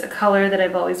it's a color that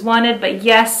I've always wanted. But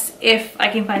yes, if I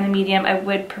can find the medium, I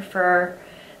would prefer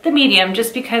the medium,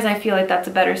 just because I feel like that's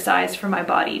a better size for my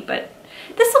body. But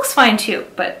this looks fine too,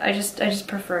 but I just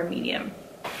prefer a medium.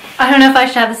 I don't know if I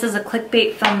should have this as a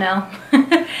clickbait thumbnail.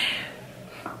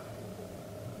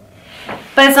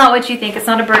 But it's not what you think. It's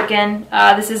not a Birkin.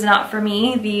 This is not for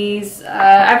me. These,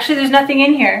 actually there's nothing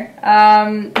in here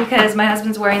because my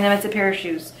husband's wearing them. It's a pair of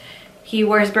shoes. He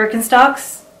wears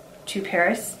Birkenstocks to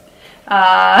Paris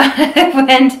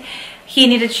when he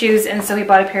needed shoes, and so he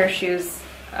bought a pair of shoes.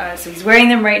 So he's wearing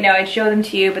them right now. I'd show them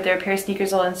to you, but they're a pair of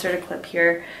sneakers. I'll insert a clip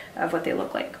here of what they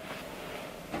look like.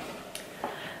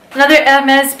 Another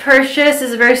Hermes purchase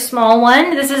is a very small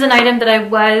one. This is an item that I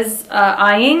was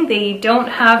eyeing. They don't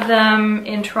have them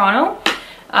in Toronto.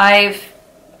 I've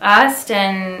asked,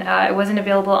 and it wasn't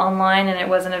available online, and it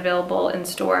wasn't available in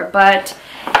store. But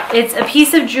it's a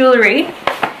piece of jewelry,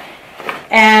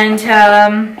 and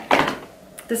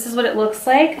this is what it looks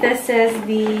like. This is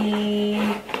the,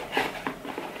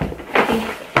 I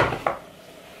think,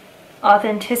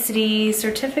 authenticity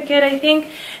certificate, I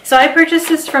think. So I purchased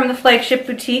this from the flagship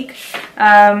boutique.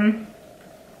 I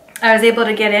was able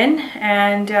to get in,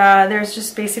 and there's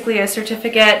just basically a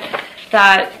certificate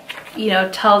that, you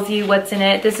know, tells you what's in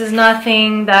it. This is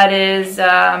nothing that is,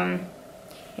 yeah,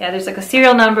 there's like a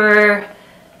serial number,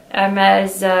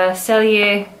 Hermes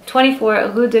Cellier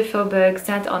 24 Rue de Faubourg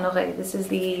Saint-Honoré. This is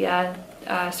the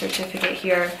certificate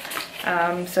here.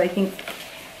 So I think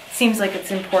seems like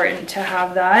it's important to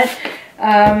have that.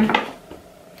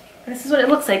 This is what it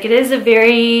looks like. It is a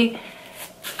very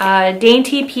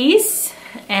dainty piece,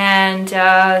 and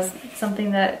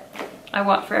something that I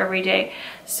want for every day.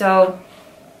 So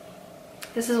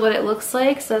this is what it looks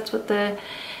like. So that's what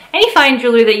any fine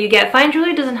jewelry that you get. Fine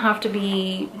jewelry doesn't have to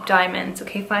be diamonds,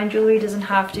 okay? Fine jewelry doesn't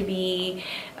have to be,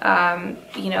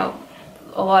 you know,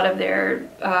 a lot of their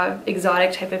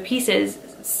exotic type of pieces.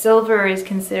 Silver is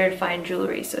considered fine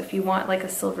jewelry, so if you want like a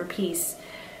silver piece,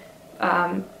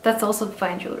 that's also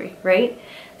fine jewelry, right?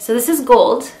 So this is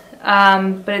gold,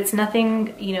 but it's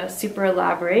nothing, you know, super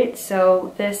elaborate.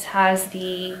 So this has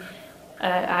the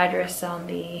address on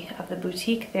of the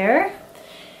boutique there,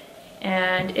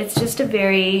 and it's just a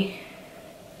very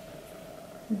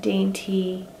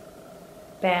dainty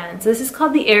band. So this is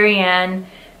called the Ariane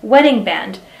wedding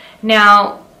band.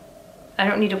 Now, I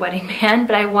don't need a wedding band,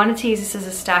 but I wanted to use this as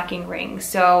a stacking ring.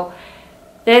 So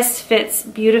this fits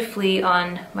beautifully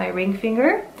on my ring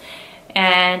finger,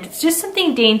 and it's just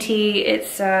something dainty.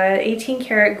 It's 18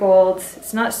 karat gold.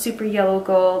 It's not super yellow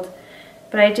gold,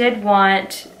 but I did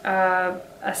want a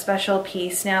special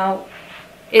piece. Now,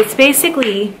 it's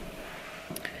basically,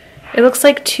 it looks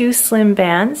like two slim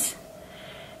bands,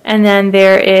 and then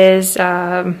there is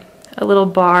a little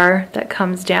bar that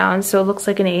comes down, so it looks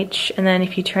like an H, and then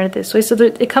if you turn it this way, so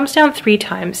it comes down 3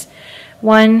 times.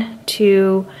 1,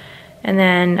 2, and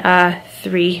then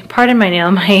 3. Pardon my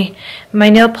nail, my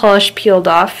nail polish peeled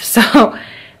off, so,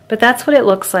 but that's what it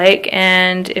looks like,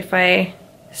 and if I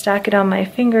stack it on my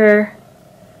finger,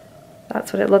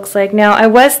 that's what it looks like. Now, I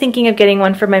was thinking of getting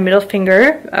one for my middle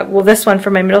finger, well, this one for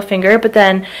my middle finger, but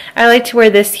then I like to wear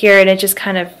this here, and it just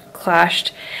kind of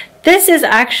clashed. This is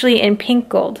actually in pink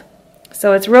gold.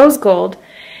 So it's rose gold.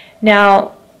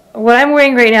 Now, what I'm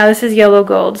wearing right now, this is yellow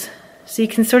gold. So you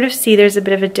can sort of see there's a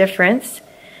bit of a difference.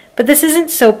 But this isn't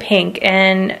so pink,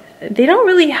 and they don't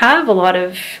really have a lot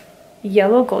of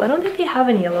yellow gold. I don't think they have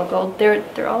any yellow gold.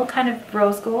 They're all kind of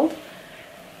rose gold.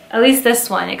 At least this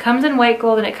one. It comes in white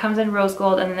gold and it comes in rose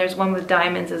gold, and then there's one with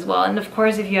diamonds as well. And of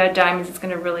course, if you add diamonds, it's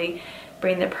going to really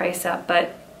bring the price up.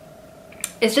 But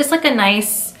it's just like a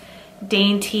nice,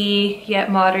 dainty yet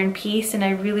modern piece, and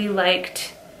I really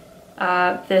liked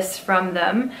this from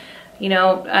them, you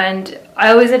know. And I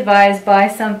always advise, buy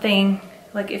something,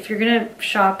 like if you're gonna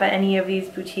shop at any of these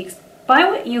boutiques, buy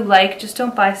what you like, just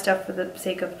don't buy stuff for the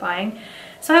sake of buying.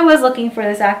 So I was looking for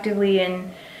this actively,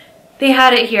 and they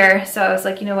had it here, so I was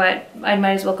like, you know what, I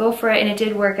might as well go for it. And it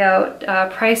did work out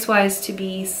price wise to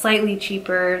be slightly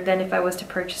cheaper than if I was to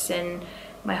purchase in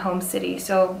my home city,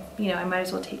 so you know, I might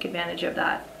as well take advantage of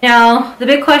that. Now the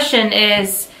big question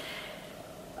is,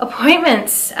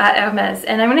 appointments at Hermes,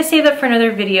 and I'm going to save that for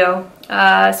another video, so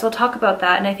I'll talk about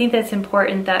that. And I think that's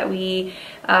important that we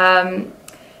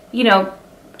you know,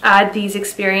 add these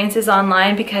experiences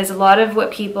online, because a lot of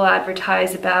what people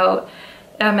advertise about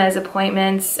Hermes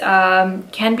appointments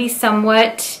can be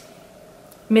somewhat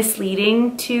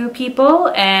misleading to people,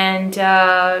 and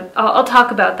I'll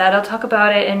talk about that. I'll talk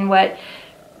about it and what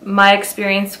my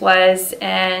experience was,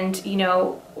 and you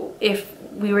know, if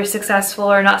we were successful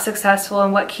or not successful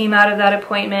and what came out of that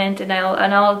appointment, and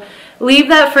I'll leave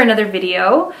that for another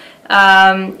video.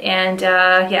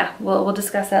 Yeah, we'll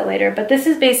discuss that later. But this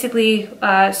is basically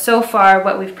so far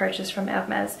what we've purchased from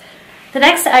Hermes. The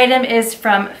next item is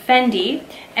from Fendi,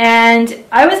 and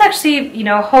I was actually, you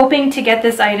know, hoping to get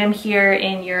this item here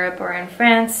in Europe or in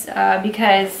France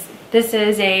because this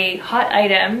is a hot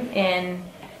item in,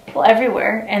 well,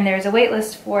 everywhere, and there's a wait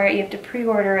list for it. You have to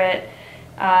pre-order it.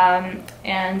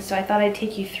 And so I thought I'd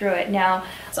take you through it now.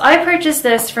 So I purchased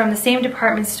this from the same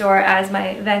department store as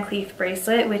my Van Cleef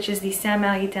bracelet, which is the Saint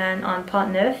Maritain on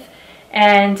Pont Neuf,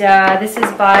 and this is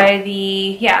by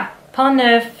the Pont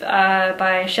Neuf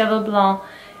by Cheval Blanc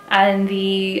and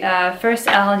the first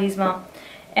arrondissement.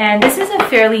 And this is a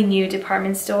fairly new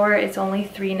department store. It's only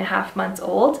 3.5 months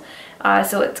old,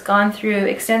 so it's gone through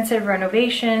extensive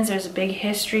renovations. There's a big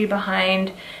history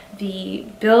behind the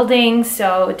building,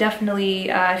 so definitely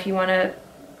if you want to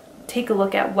take a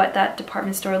look at what that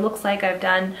department store looks like, I've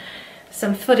done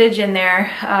some footage in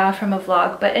there from a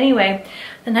vlog. But anyway,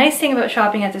 the nice thing about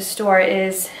shopping at this store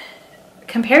is,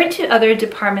 compared to other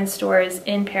department stores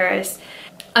in Paris,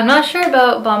 I'm not sure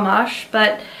about Bon Marché,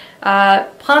 but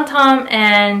Printemps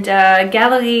and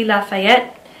Galeries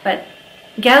Lafayette, but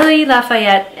Galeries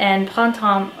Lafayette and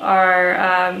Printemps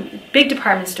are big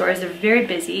department stores. They're very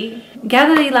busy.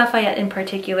 Galeries Lafayette in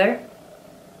particular,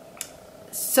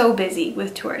 so busy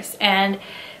with tourists. And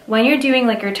when you're doing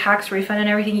like your tax refund and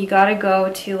everything, you gotta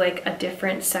go to like a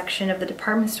different section of the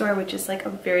department store, which is like a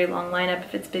very long lineup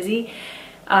if it's busy.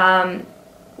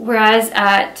 Whereas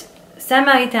at Saint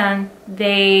Maritain,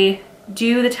 they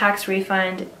do the tax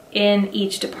refund in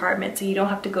each department, so you don't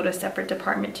have to go to a separate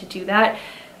department to do that.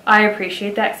 I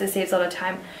appreciate that because it saves a lot of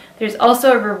time. There's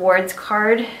also a rewards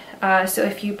card, so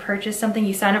if you purchase something,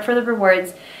 you sign up for the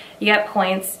rewards, you get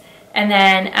points, and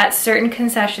then at certain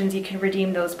concessions you can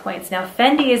redeem those points. Now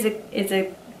Fendi is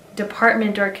a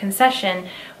department or concession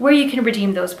where you can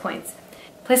redeem those points.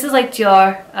 Places like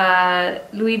Dior,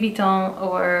 Louis Vuitton,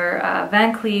 or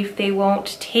Van Cleef, they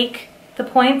won't take the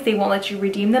points, they won't let you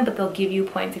redeem them, but they'll give you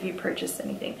points if you purchase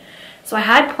anything. So I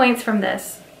had points from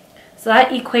this. So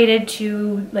that equated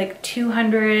to like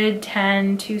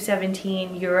 210,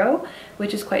 217 euro,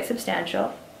 which is quite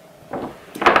substantial.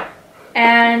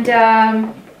 And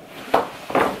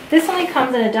this only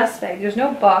comes in a dust bag. There's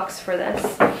no box for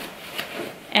this.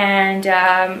 And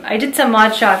I did some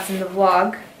mod shots in the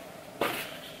vlog.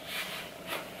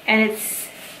 And it's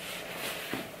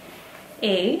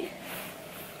a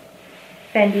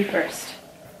Fendi first.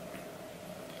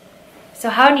 So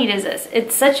how neat is this?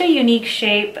 It's such a unique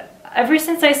shape. Ever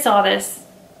since I saw this,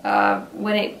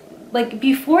 when it, like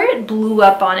before it blew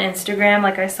up on Instagram,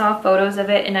 like I saw photos of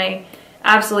it and I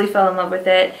absolutely fell in love with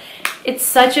it. It's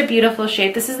such a beautiful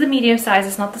shape. This is the medium size,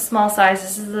 it's not the small size,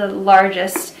 this is the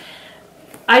largest.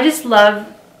 I just love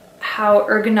how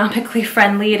ergonomically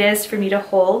friendly it is for me to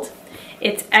hold.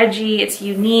 It's edgy, it's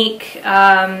unique,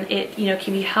 it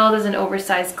can be held as an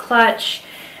oversized clutch.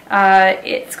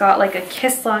 It's got like a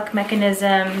kiss lock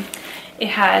mechanism. It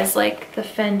has like the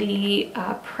Fendi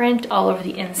print all over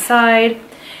the inside.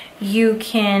 You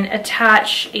can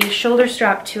attach a shoulder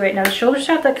strap to it. Now the shoulder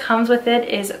strap that comes with it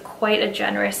is quite a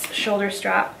generous shoulder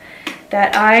strap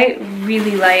that I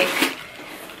really like.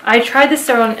 I tried this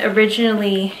on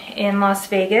originally in Las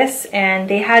Vegas and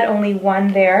they had only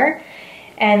one there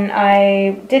and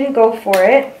I didn't go for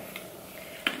it,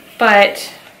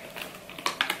 but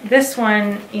this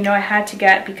one, I had to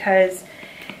get because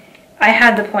I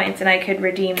had the points and I could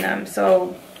redeem them,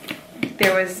 so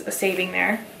there was a saving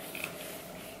there.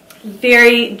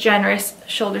 Very generous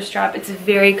shoulder strap. It's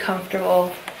very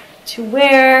comfortable to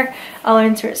wear. I'll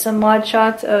insert some mod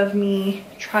shots of me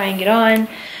trying it on,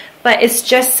 but it's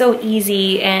just so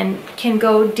easy and can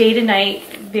go day to night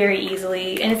very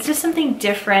easily, and it's just something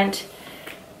different.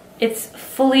 It's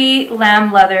fully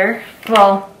lamb leather,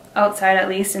 well, outside at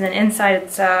least, and then inside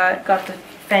it's got the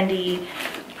Fendi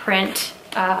print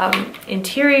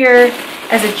interior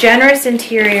as a generous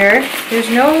interior.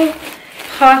 There's no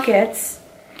pockets,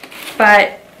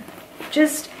 but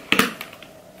just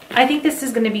I think this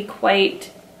is going to be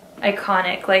quite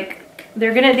iconic. Like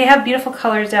they have beautiful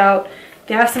colors out,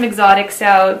 they have some exotics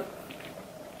out,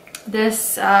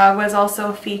 This was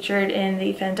also featured in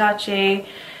the Fendi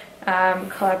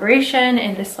collaboration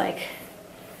in this like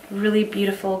really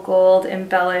beautiful gold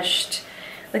embellished,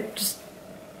 like just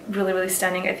really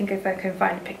stunning. I think if I can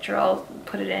find a picture I'll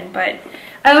put it in, but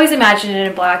I always imagined it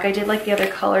in black. I did like the other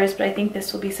colors, but I think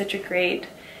this will be such a great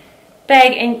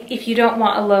bag. And if you don't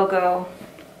want a logo,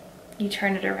 you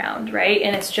turn it around, right?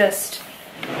 And it's just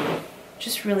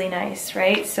really nice,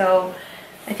 right? So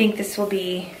I think this will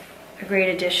be a great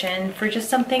addition for just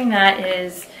something that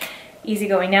is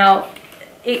easygoing. Now,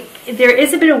 there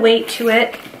is a bit of weight to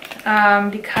it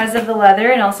because of the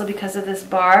leather and also because of this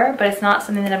bar, but it's not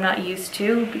something that I'm not used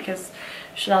to because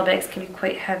Chanel bags can be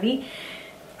quite heavy.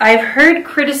 I've heard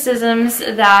criticisms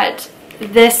that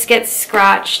this gets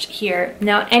scratched here.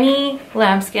 Now, any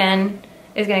lambskin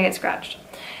is going to get scratched.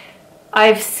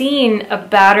 I've seen a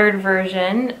battered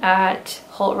version at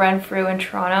Holt Renfrew in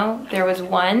Toronto. There was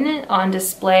one on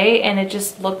display and it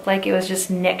just looked like it was just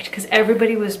nicked because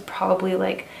everybody was probably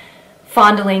like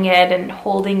fondling it and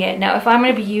holding it. Now, if I'm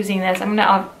going to be using this,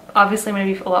 obviously I'm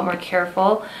going to be a lot more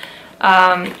careful.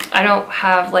 I don't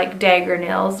have like dagger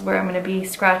nails where I'm going to be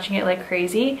scratching it like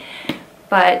crazy,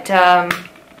 but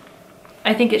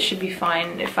I think it should be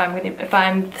fine if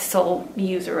I'm the sole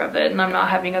user of it and I'm not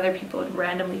having other people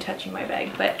randomly touching my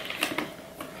bag. But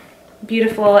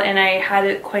beautiful, and I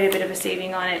had quite a bit of a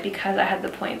saving on it because I had the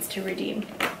points to redeem.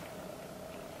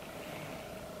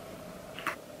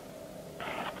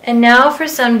 And now for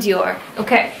some Dior.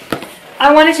 Okay,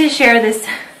 I wanted to share this.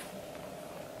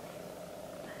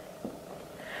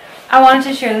 I wanted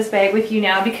to share this bag with you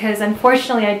now because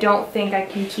unfortunately I don't think I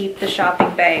can keep the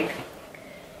shopping bag.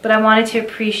 But I wanted to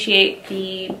appreciate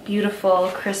the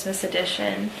beautiful Christmas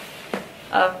edition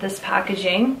of this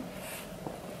packaging.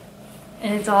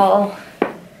 And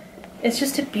it's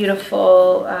just a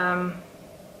beautiful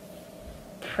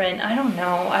print. I don't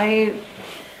know. I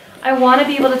want to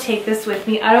be able to take this with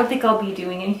me. I don't think I'll be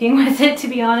doing anything with it, to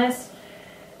be honest.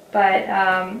 But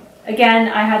again,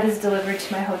 I had this delivered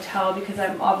to my hotel because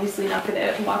I'm obviously not going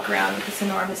to walk around with this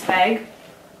enormous bag.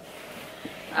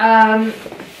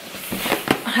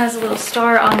 Has a little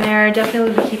star on there.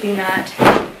 Definitely will be keeping that.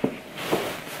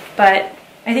 But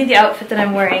I think the outfit that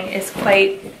I'm wearing is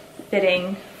quite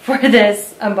fitting for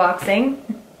this unboxing.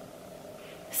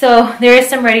 So there is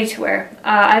some ready to wear.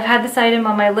 I've had this item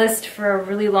on my list for a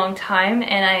really long time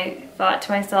and I thought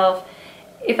to myself,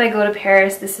 if I go to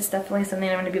Paris, this is definitely something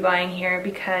I'm going to be buying here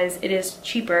because it is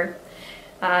cheaper.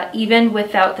 Even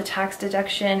without the tax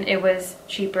deduction, it was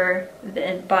cheaper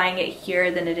than buying it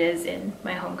here than it is in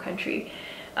my home country.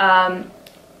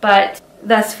 But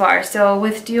thus far, so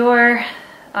with Dior,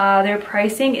 their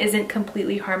pricing isn't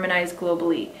completely harmonized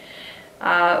globally.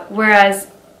 Whereas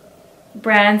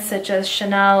brands such as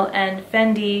Chanel and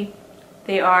Fendi,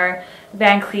 they are.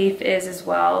 Van Cleef is as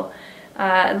well.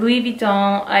 Louis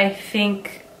Vuitton, I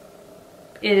think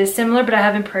it is similar, but I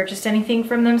haven't purchased anything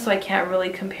from them, so I can't really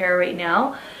compare right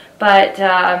now. But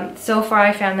so far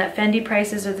I found that Fendi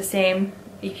prices are the same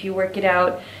if you work it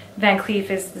out. Van Cleef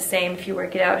is the same if you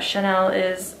work it out. Chanel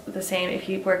is the same if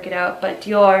you work it out, but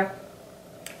Dior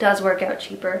does work out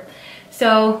cheaper.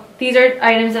 So these are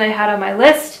items that I had on my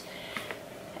list.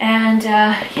 And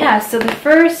yeah, so the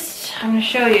first I'm going to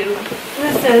show you,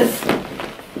 this is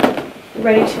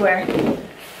ready to wear.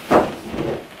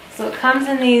 So it comes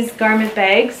in these garment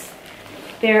bags.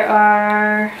 There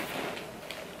are,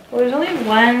 well, there's only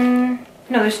one,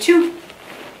 no, there's two.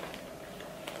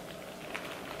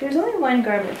 There's only one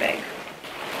garment bag.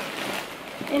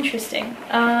 Interesting.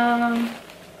 I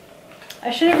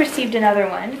should have received another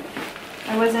one.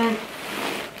 I wasn't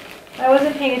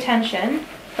paying attention,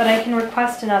 but I can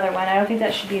request another one. I don't think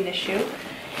that should be an issue.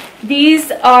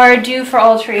 These are due for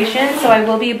alteration, so I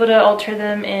will be able to alter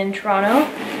them in Toronto.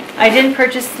 I didn't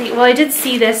purchase the, well, I did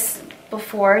see this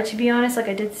before, to be honest. Like,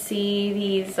 I did see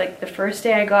these like the first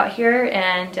day I got here,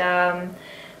 and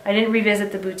I didn't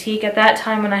revisit the boutique. At that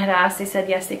time when I had asked, they said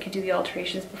yes, they could do the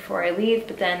alterations before I leave,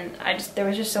 but then there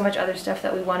was just so much other stuff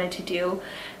that we wanted to do.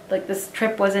 Like, this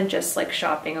trip wasn't just like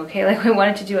shopping, okay? Like, we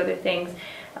wanted to do other things,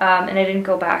 and I didn't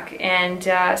go back. And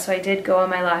so I did go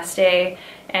on my last day,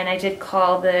 and I did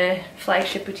call the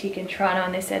flagship boutique in Toronto,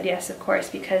 and they said yes, of course,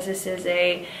 because this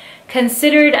is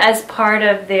considered as part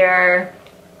of their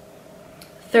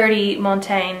 30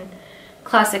 Montaigne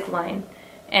classic line.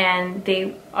 And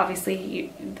they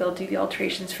obviously, they'll do the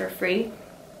alterations for free.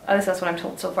 At least that's what I'm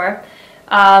told so far.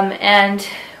 And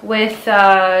with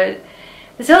the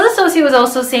sales associate was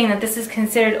also saying that this is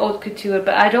considered haute couture,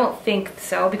 but I don't think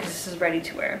so because this is ready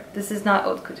to wear. This is not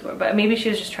haute couture, but maybe she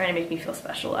was just trying to make me feel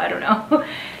special. I don't know.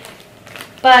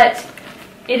 But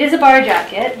it is a bar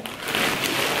jacket.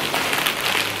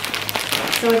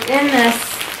 So it's in this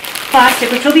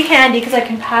plastic, which will be handy because I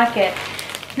can pack it.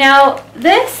 Now,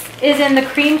 this is in the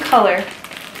cream color.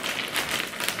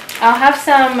 I'll have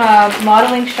some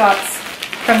modeling shots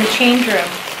from the change room.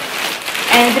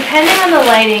 And depending on the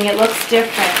lighting, it looks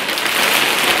different.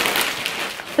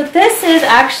 But this is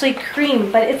actually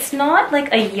cream, but it's not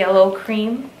like a yellow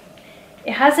cream.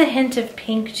 It has a hint of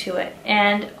pink to it.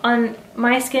 And on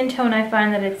my skin tone, I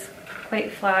find that it's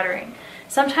quite flattering.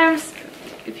 Sometimes,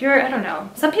 if you're, I don't know,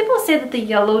 some people say that the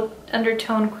yellow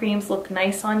undertone creams look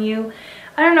nice on you.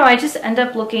 I don't know, I just end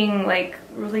up looking like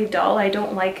really dull. I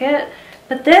don't like it.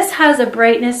 But this has a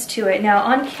brightness to it. Now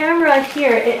on camera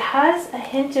here, it has a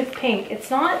hint of pink. It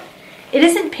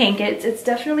isn't pink, it's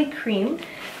definitely cream,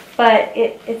 but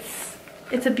it's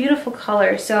a beautiful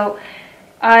color. So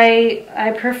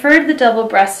I preferred the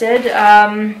double-breasted.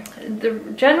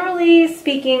 Generally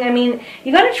speaking, I mean,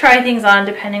 you gotta try things on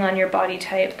depending on your body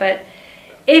type, but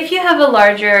if you have a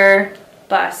larger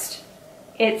bust,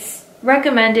 it's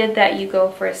recommended that you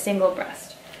go for a single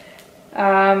breast.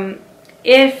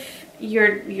 If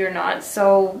you're not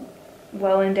so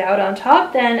well endowed on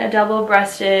top, then a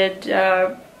double-breasted,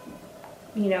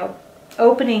 you know,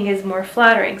 opening is more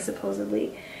flattering,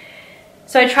 supposedly.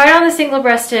 So I tried on the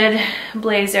single-breasted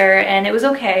blazer and it was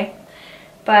okay,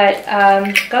 but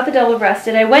got the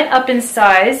double-breasted. I went up in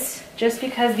size just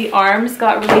because the arms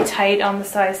got really tight on the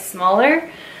size smaller.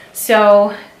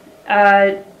 So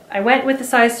I went with the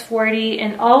size 40,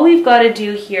 and all we've got to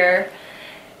do here,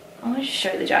 I want to just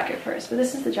show you the jacket first, but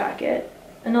this is the jacket.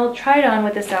 And I'll try it on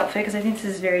with this outfit because I think this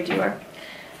is very Dior.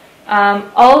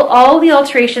 All the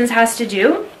alterations has to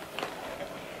do,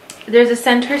 there's a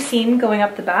center seam going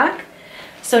up the back.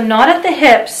 So not at the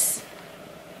hips,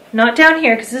 not down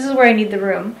here because this is where I need the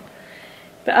room.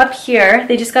 But up here,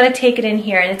 they just got to take it in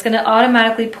here and it's going to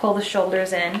automatically pull the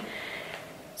shoulders in.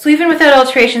 So even without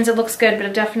alterations, it looks good,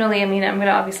 but definitely, I mean, I'm going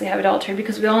to obviously have it altered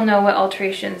because we all know what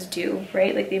alterations do,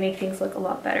 right? Like they make things look a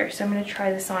lot better. So I'm going to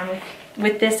try this on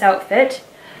with this outfit.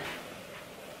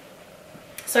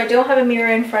 So I don't have a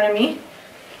mirror in front of me.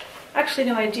 Actually,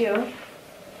 no, I do. You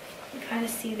can kind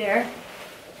of see there.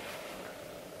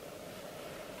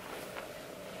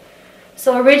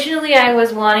 So originally I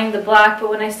was wanting the black, but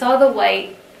when I saw the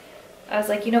white, I was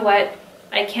like, you know what?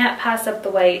 I can't pass up the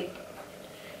white.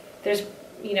 There's,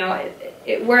 you know,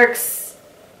 it works.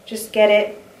 Just get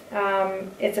it.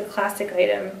 It's a classic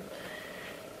item.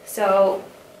 So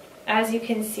as you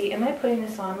can see, am I putting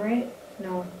this on right?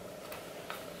 No.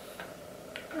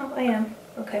 Oh, I am.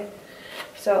 Okay.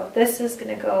 So this is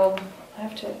gonna go, I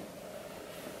have to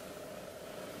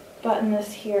button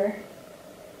this here.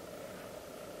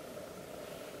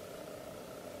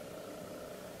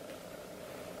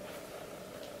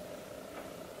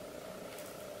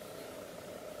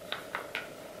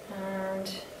 And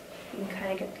you can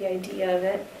kind of get the idea of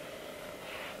it.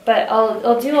 But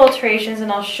I'll do alterations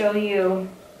and I'll show you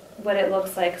what it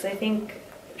looks like, because I think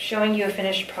showing you a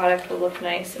finished product will look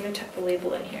nice. I'm going to tuck the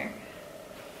label in here.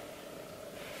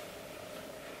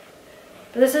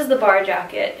 But this is the bar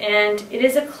jacket, and it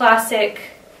is a classic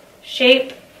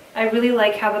shape. I really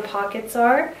like how the pockets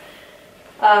are.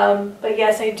 But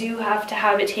yes, I do have to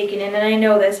have it taken in, and I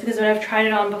know this because when I've tried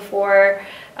it on before,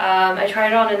 I tried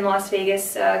it on in Las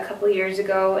Vegas a couple of years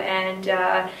ago, and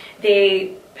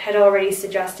they had already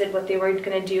suggested what they were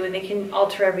going to do, and they can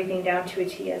alter everything down to a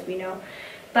T, as we know.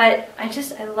 But I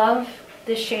love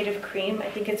this shade of cream. I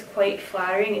think it's quite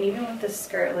flattering, and even with the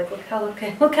skirt, like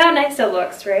look how nice it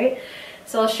looks, right?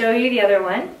 So I'll show you the other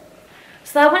one.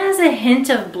 So that one has a hint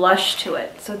of blush to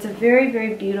it. So it's a very,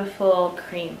 very beautiful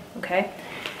cream, okay?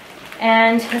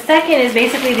 And the second is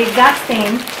basically the exact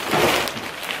same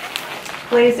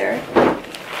blazer.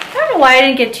 I don't know why I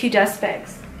didn't get 2 dust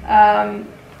bags. I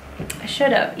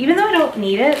should have. Even though I don't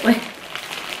need it, like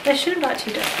I should have got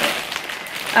 2 dust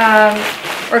bags.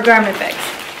 Or garment bags.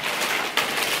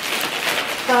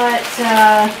 But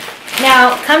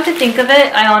now, come to think of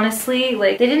it, I honestly,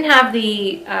 like, they didn't have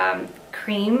the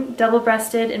cream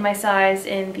double-breasted in my size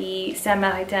in the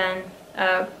Saint-Maritain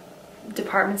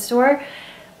department store,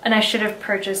 and I should have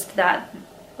purchased that,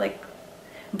 like,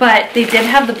 but they did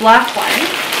have the black one.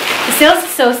 The sales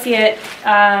associate,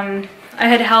 I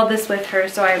had held this with her,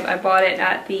 so I bought it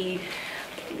at the,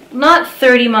 not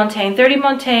 30 Montaigne. 30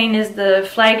 Montaigne is the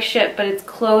flagship, but it's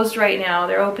closed right now.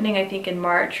 They're opening, I think, in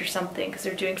March or something, because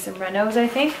they're doing some renos, I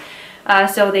think.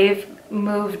 So they've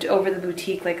moved over the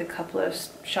boutique like a couple of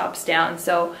shops down.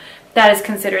 So that is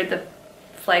considered the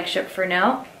flagship for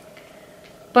now.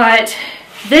 But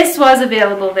this was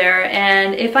available there,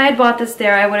 and if I had bought this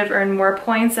there, I would have earned more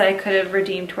points that I could have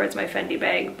redeemed towards my Fendi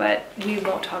bag, but we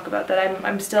won't talk about that.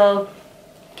 I'm still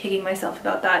kicking myself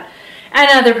about that. And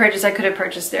another purchase I could have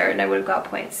purchased there and I would have got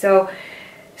points. So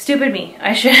stupid me.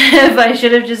 I should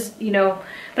have just, you know,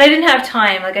 but I didn't have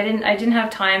time. Like I didn't have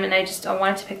time, and I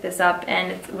wanted to pick this up,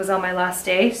 and it was on my last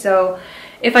day. So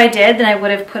if I did, then I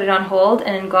would have put it on hold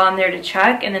and then gone there to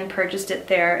check and then purchased it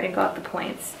there and got the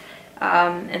points.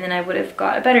 And then I would have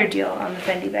got a better deal on the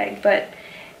Fendi bag. But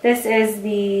this is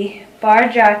the bar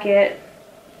jacket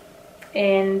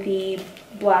in the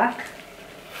black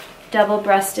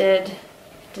double-breasted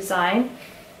design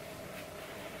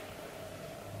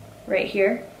right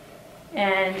here,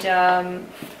 and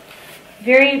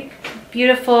very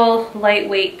beautiful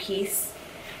lightweight piece.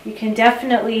 You can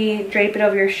definitely drape it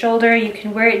over your shoulder. You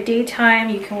can wear it daytime,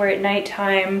 you can wear it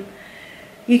nighttime,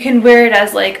 you can wear it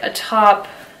as like a top,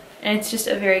 and it's just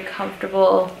a very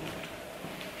comfortable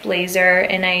blazer,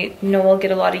 and I know I'll get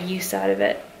a lot of use out of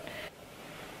it.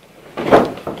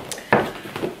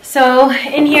 So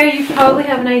in here you probably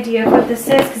have an idea of what this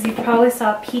is, because you probably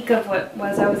saw a peek of what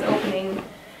was I was opening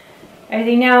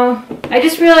everything. Now I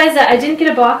just realized that I didn't get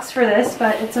a box for this,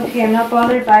 but it's okay, I'm not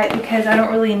bothered by it because I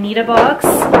don't really need a box.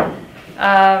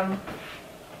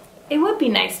 It would be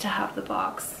nice to have the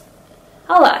box.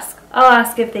 I'll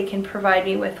ask if they can provide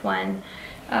me with one,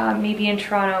 maybe in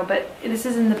Toronto, but this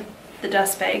is in the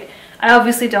dust bag. I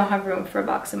obviously don't have room for a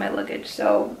box in my luggage,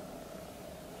 so,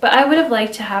 but I would have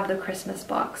liked to have the Christmas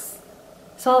box.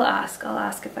 So I'll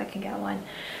ask if I can get one.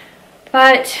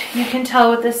 But you can tell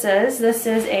what this is. This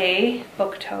is a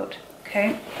book tote,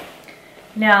 okay?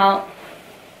 Now,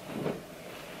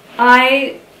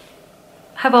 I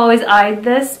have always eyed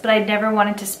this, but I never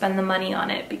wanted to spend the money on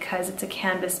it because it's a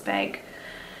canvas bag.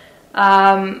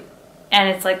 And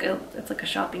it's like a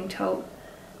shopping tote.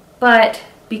 But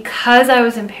because I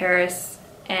was in Paris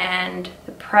and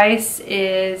the price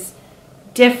is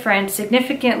different,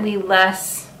 significantly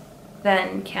less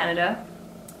than Canada,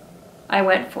 I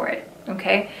went for it.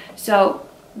 Okay, so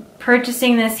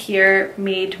purchasing this here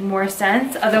made more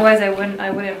sense. Otherwise, I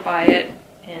wouldn't buy it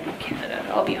in Canada.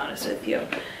 I'll be honest with you.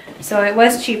 So it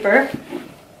was cheaper,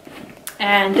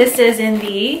 and this is in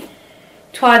the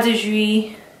Toit de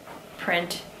Juillet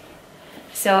print.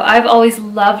 So I've always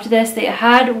loved this. They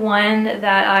had one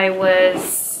that I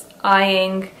was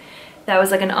eyeing that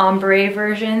was like an ombre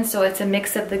version, so it's a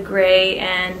mix of the gray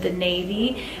and the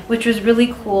navy, which was really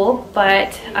cool,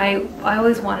 but I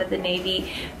always wanted the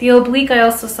navy. The oblique I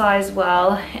also saw as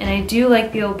well, and I do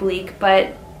like the oblique,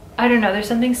 but I don't know, there's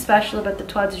something special about the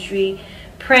Toit de Juillet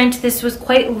print. This was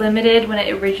quite limited when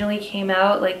it originally came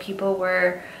out, like people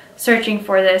were searching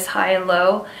for this high and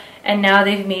low, and now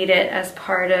they've made it as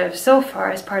part of, so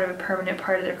far, as part of a permanent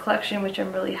part of their collection, which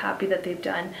I'm really happy that they've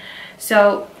done.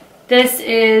 So this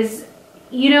is,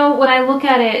 you know, when I look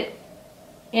at it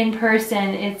in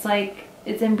person, it's like,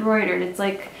 it's embroidered. It's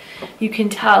like, you can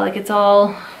tell, like it's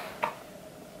all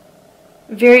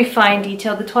very fine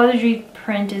detail. The Toit de Juillet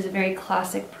print is a very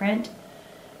classic print.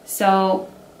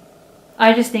 So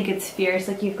I just think it's fierce.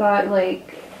 Like you've got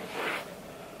like,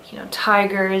 you know,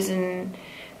 tigers and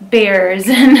bears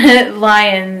and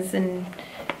lions and,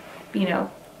 you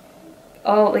know,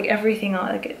 all, like everything on,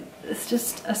 like it's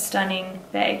just a stunning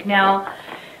bag. Now,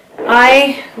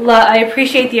 I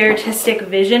appreciate the artistic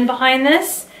vision behind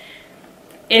this.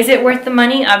 Is it worth the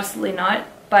money? Absolutely not.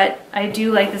 But I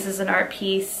do like this as an art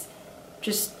piece,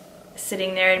 just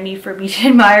sitting there and for me to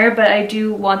admire. But I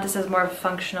do want this as more of a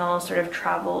functional sort of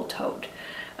travel tote,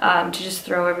 to just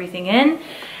throw everything in.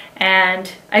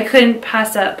 And I couldn't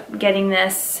pass up getting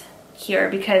this here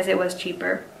because it was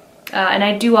cheaper. And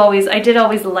I did always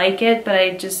like it, but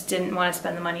I just didn't want to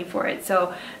spend the money for it.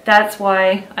 So that's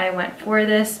why I went for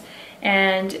this.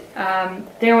 And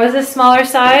there was a smaller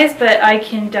size, but I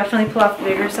can definitely pull off the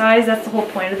bigger size. That's the whole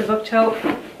point of the book tote.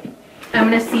 I'm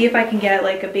going to see if I can get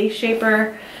like a base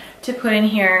shaper to put in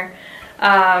here.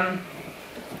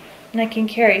 And I can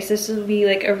carry. So this will be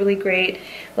like a really great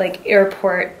like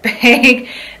airport bag.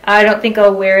 I don't think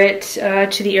I'll wear it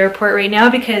to the airport right now,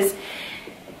 because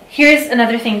here's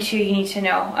another thing too you need to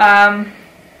know.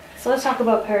 So let's talk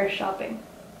about Paris shopping.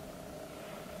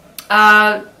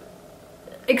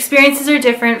 Experiences are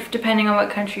different depending on what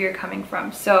country you're coming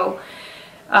from. So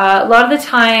a lot of the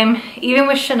time, even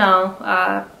with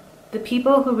Chanel, the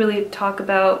people who really talk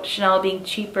about Chanel being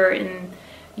cheaper in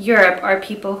Europe are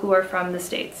people who are from the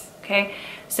States. Okay,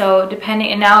 so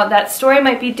depending, and now that story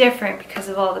might be different because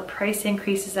of all the price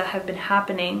increases that have been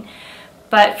happening,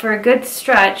 but for a good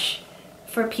stretch,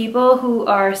 for people who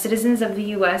are citizens of the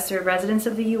US or residents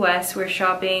of the US who are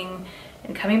shopping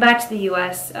and coming back to the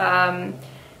US,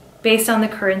 based on the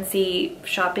currency,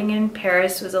 shopping in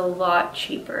Paris was a lot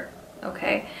cheaper.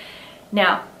 Okay,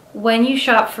 now when you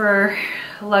shop for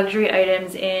luxury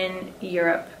items in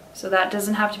Europe, so that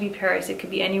doesn't have to be Paris, it could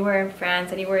be anywhere in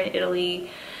France, anywhere in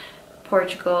Italy,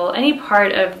 Portugal, any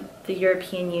part of the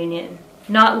European Union,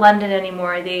 not London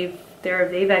anymore. They've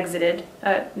exited,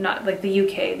 not like the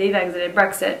UK, they've exited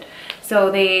Brexit.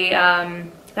 So they,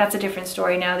 that's a different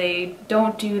story now. They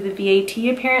don't do the VAT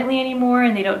apparently anymore,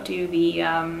 and they don't do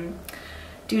the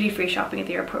duty-free shopping at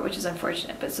the airport, which is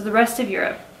unfortunate. But so the rest of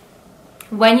Europe,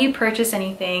 when you purchase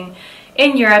anything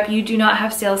in Europe, you do not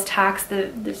have sales tax.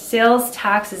 The sales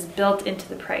tax is built into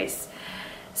the price.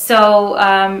 So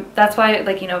that's why,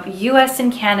 like, you know, US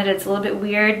and Canada, it's a little bit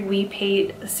weird. We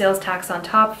pay sales tax on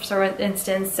top. So for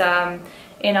instance,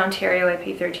 in Ontario, I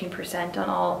pay 13% on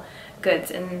all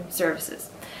goods and services.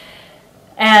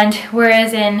 And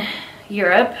whereas in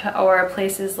Europe or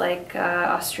places like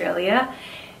Australia,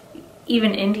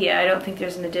 even India, I don't think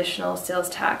there's an additional sales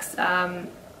tax.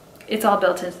 It's all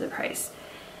built into the price.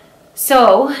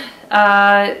 So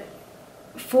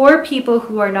for people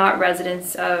who are not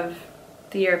residents of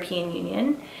the European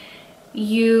Union,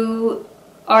 you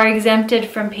are exempted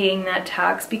from paying that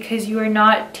tax because you are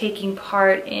not taking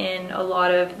part in a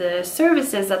lot of the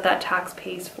services that that tax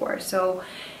pays for. So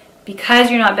because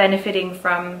you're not benefiting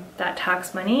from that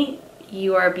tax money,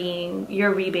 you're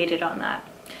rebated on that.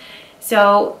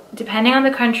 So depending on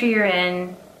the country you're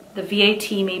in, the VAT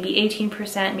may be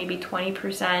 18%, maybe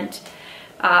 20%.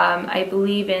 I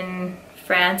believe in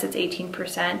France it's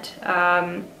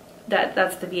 18%.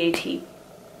 That's the VAT.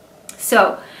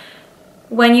 So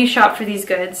when you shop for these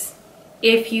goods,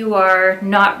 if you are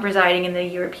not residing in the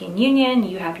European Union,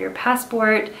 you have your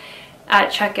passport,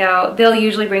 at checkout, they'll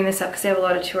usually bring this up because they have a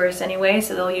lot of tourists anyway,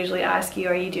 so they'll usually ask you,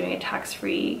 are you doing a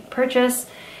tax-free purchase?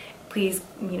 Please,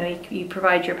 you know, you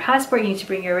provide your passport, you need to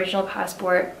bring your original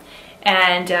passport,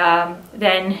 and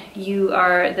then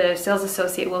the sales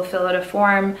associate will fill out a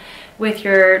form with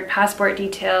your passport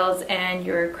details and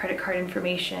your credit card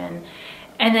information,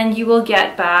 and then you will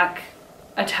get back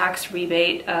a tax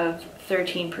rebate of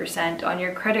 13% on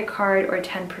your credit card or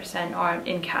 10%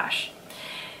 in cash.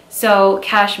 So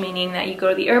cash meaning that you go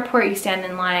to the airport, you stand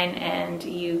in line, and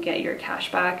you get your cash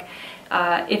back.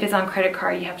 If it's on credit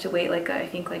card, you have to wait I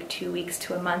think 2 weeks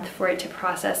to a month for it to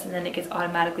process, and then it gets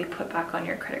automatically put back on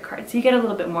your credit card. So you get a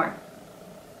little bit more.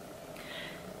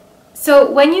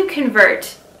 So when you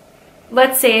convert,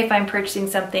 let's say if I'm purchasing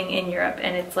something in Europe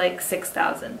and it's like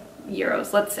 6,000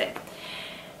 euros, let's say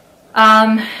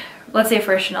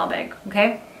for a Chanel bag,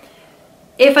 okay?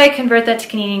 If I convert that to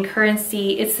Canadian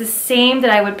currency, it's the same that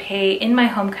I would pay in my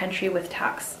home country with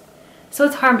tax. So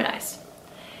it's harmonized.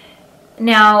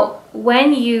 Now,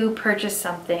 when you purchase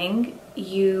something,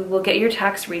 you will get your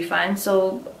tax refund.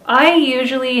 So I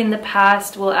usually in the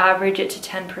past will average it to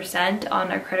 10% on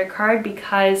a credit card,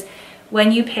 because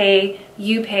when you pay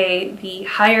the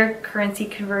higher currency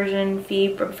conversion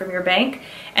fee from your bank,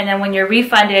 and then when you're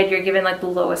refunded, you're given like the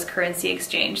lowest currency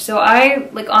exchange. So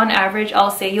on average,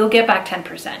 I'll say you'll get back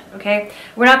 10%, okay?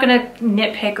 We're not gonna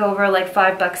nitpick over like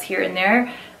 $5 here and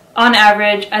there. On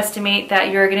average, estimate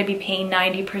that you're gonna be paying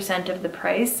 90% of the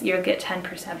price, you'll get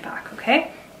 10% back,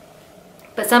 okay?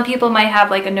 But some people might have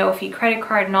like a no-fee credit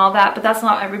card and all that, but that's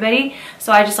not everybody.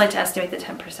 So I just like to estimate the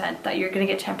 10%, that you're gonna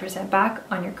get 10% back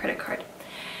on your credit card.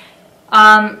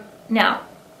 Now,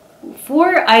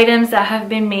 for items that have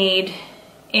been made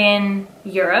in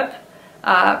Europe,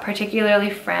 particularly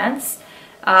France,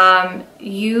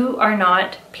 you are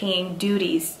not paying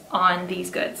duties on these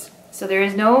goods. So there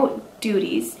is no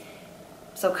duties,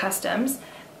 so customs,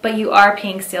 but you are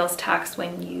paying sales tax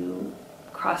when you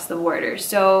cross the border.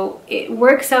 So it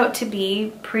works out to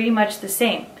be pretty much the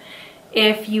same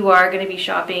if you are going to be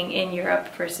shopping in Europe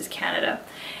versus Canada.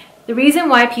 The reason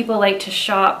why people like to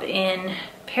shop in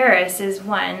Paris is,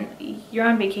 one, you're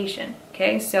on vacation,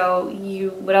 okay? So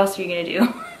what else are you going to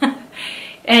do?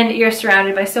 And you're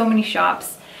surrounded by so many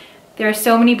shops. There are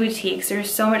so many boutiques.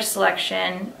 There's so much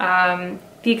selection.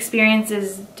 The experience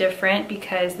is different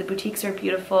because the boutiques are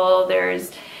beautiful.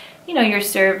 There's, you know, you're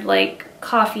served like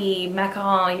coffee,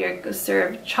 macaron, you're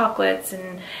served chocolates,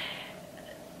 and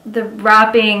the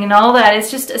wrapping and all that.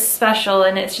 It's just special,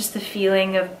 and it's just the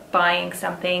feeling of buying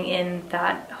something in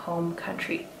that home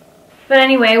country. But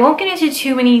anyway, I won't get into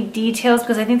too many details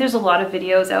because I think there's a lot of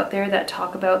videos out there that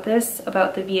talk about this,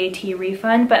 about the VAT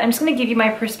refund, but I'm just going to give you my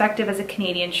perspective as a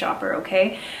Canadian shopper,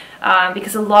 okay?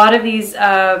 Because a lot of these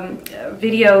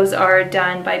videos are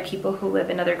done by people who live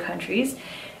in other countries.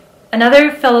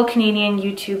 Another fellow Canadian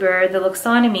YouTuber, The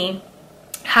Luxonomy,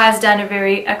 has done a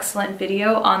very excellent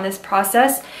video on this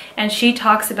process, and she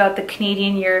talks about the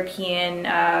Canadian-European,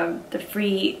 the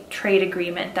free trade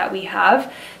agreement that we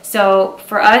have. So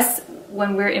for us,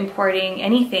 when we're importing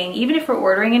anything, even if we're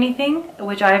ordering anything,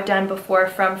 which I've done before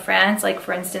from France, like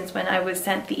for instance, when I was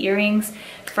sent the earrings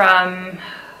from,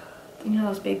 you know,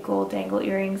 those big gold dangle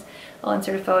earrings, I'll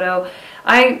insert a photo.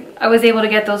 I was able to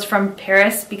get those from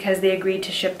Paris because they agreed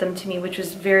to ship them to me, which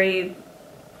was very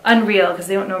unreal because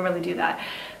they don't normally do that.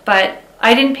 But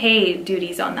I didn't pay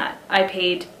duties on that. I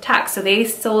paid tax. So they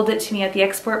sold it to me at the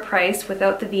export price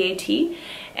without the VAT.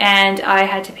 And I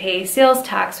had to pay sales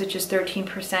tax, which is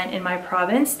 13% in my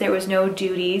province. There was no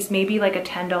duties, maybe like a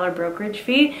 $10 brokerage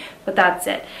fee, but that's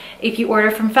it. If you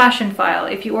order from Fashion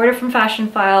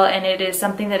File, and it is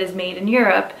something that is made in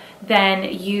Europe,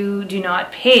 then you do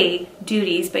not pay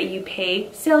duties, but you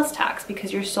pay sales tax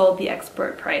because you're sold the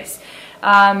export price.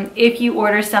 If you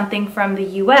order something from the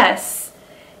US,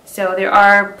 so there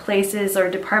are places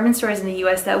or department stores in the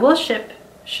US that will ship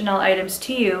Chanel items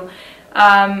to you,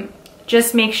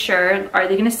 just make sure, are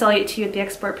they going to sell it to you at the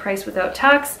export price without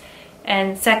tax?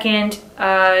 And second,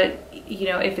 you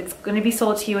know, if it's going to be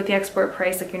sold to you at the export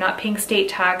price, like you're not paying state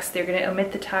tax, they're going to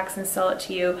omit the tax and sell it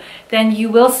to you, then you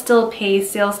will still pay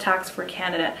sales tax for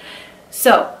Canada.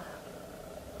 So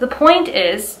the point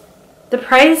is, the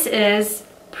price is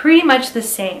pretty much the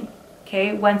same,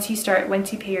 okay, once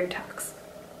you pay your tax.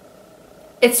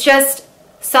 It's just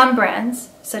some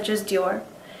brands, such as Dior,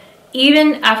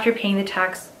 even after paying the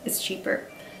tax, it's cheaper.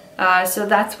 So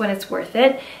that's when it's worth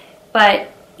it. But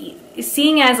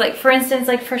seeing as, like, for instance,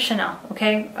 like for Chanel,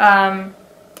 okay,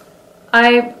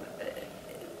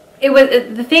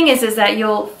 the thing is that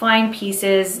you'll find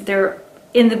pieces, they're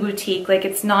in the boutique, like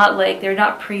it's not like they're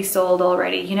not pre-sold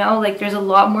already, you know, like there's a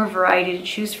lot more variety to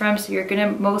choose from, so you're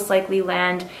gonna most likely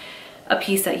land a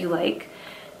piece that you like.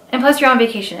 And plus you're on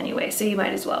vacation anyway, so you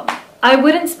might as well. I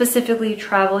wouldn't specifically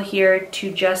travel here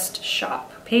to just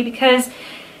shop, okay, because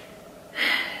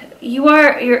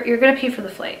you're gonna pay for the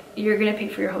flight, you're gonna pay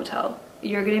for your hotel,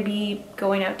 you're gonna be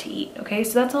going out to eat, okay,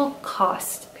 so that's all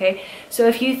cost, okay. So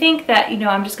if you think that, you know,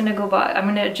 I'm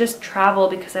gonna just travel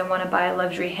because I want to buy a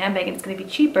luxury handbag and it's gonna be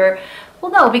cheaper,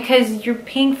 well, no, because you're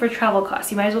paying for travel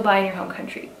costs. You might as well buy in your home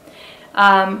country.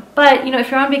 But you know,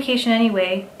 if you're on vacation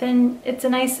anyway, then it's a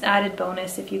nice added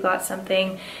bonus if you got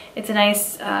something. It's a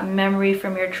nice memory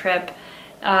from your trip.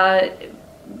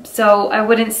 So I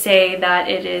wouldn't say that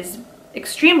it is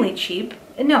extremely cheap.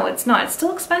 No, it's not. It's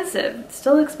still expensive. It's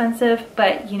still expensive,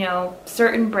 but you know,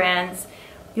 certain brands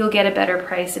you'll get a better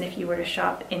price than if you were to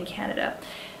shop in Canada.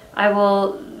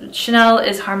 Chanel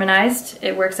is harmonized.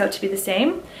 It works out to be the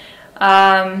same.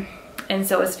 And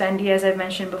so is Fendi, as I've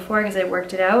mentioned before, because I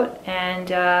worked it out.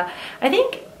 And I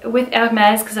think with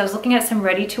Hermes, because I was looking at some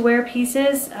ready-to-wear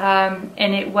pieces, and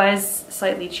it was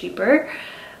slightly cheaper.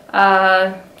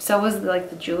 So was like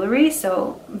the jewelry,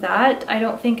 so that I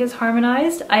don't think is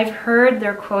harmonized. I've heard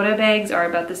their quota bags are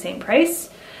about the same price,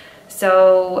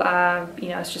 so you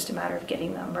know, it's just a matter of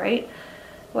getting them right.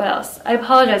 What else? I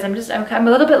apologize, I'm a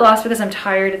little bit lost because I'm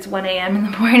tired. It's 1 a.m. in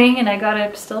the morning and I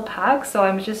gotta still pack, so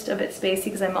I'm just a bit spacey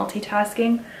because I'm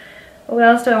multitasking. What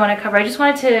else do I want to cover? I just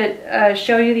wanted to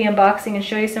show you the unboxing and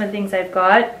show you some of the things I've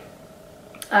got.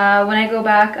 When I go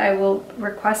back, I will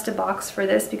request a box for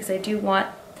this because I do want,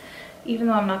 even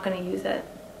though I'm not going to use it,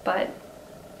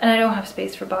 and I don't have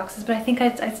space for boxes, but I think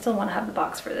I still want to have the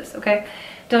box for this, okay?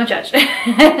 Don't judge.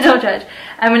 Don't judge.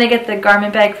 I'm going to get the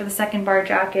garment bag for the second bar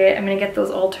jacket. I'm going to get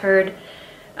those altered.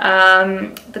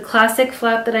 The classic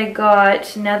flap that I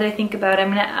got, now that I think about it, I'm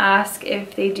going to ask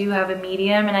if they do have a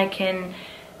medium and I can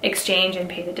exchange and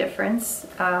pay the difference.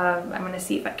 I'm going to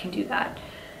see if I can do that.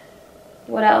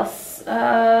 What else?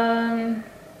 That's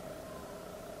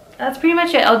pretty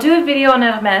much it. I'll do a video on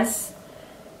Hermes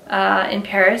in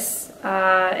Paris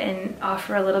and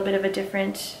offer a little bit of a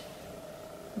different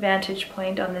vantage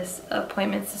point on this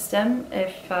appointment system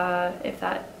if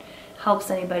that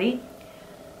helps anybody.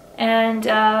 And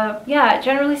yeah,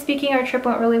 generally speaking, our trip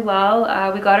went really well.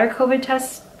 We got our COVID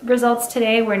test results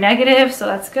today. We're negative, so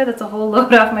that's good. That's a whole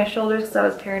load off my shoulders because I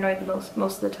was paranoid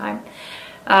most of the time.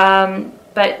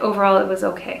 But overall it was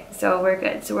okay, so we're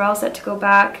good. So we're all set to go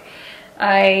back.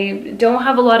 I don't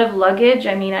have a lot of luggage.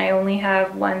 I mean, I only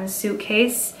have one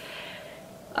suitcase.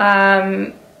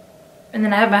 And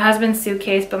then I have my husband's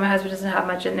suitcase, but my husband doesn't have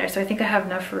much in there, so I think I have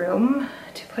enough room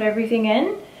to put everything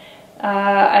in.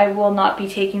 I will not be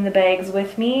taking the bags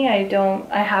with me. I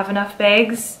have enough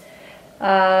bags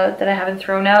that I haven't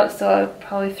thrown out, so I'll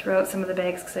probably throw out some of the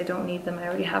bags because I don't need them. I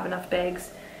already have enough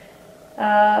bags.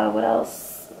 What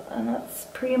else? And that's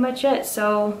pretty much it.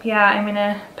 So yeah, I'm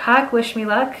gonna pack, wish me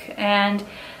luck, and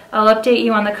I'll update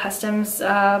you on the customs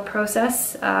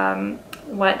process,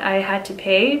 what I had to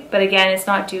pay. But again, it's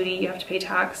not duty, you have to pay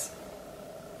tax.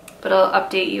 but I'll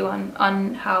update you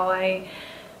on how I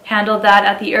handled that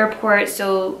at the airport.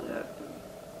 So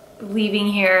leaving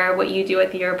here, what you do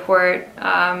at the airport,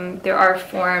 there are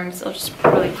forms. I'll just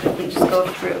really quickly just go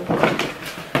through.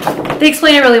 They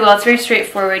explain it really well. It's very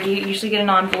straightforward. You usually get an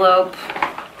envelope.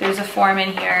 There's a form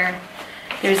in here.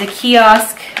 There's a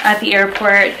kiosk at the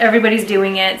airport. Everybody's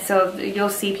doing it, so you'll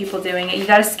see people doing it. You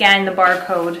got to scan the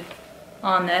barcode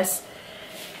on this.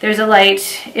 There's a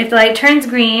light. If the light turns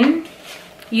green,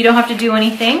 you don't have to do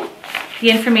anything.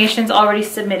 The information's already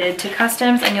submitted to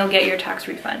customs and you'll get your tax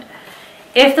refund.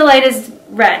 If the light is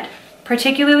red,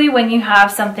 particularly when you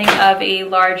have something of a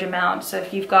large amount, so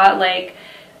if you've got like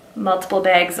multiple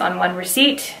bags on one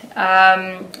receipt,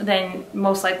 then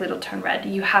most likely it'll turn red.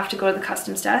 You have to go to the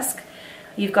customs desk.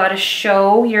 You've got to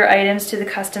show your items to the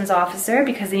customs officer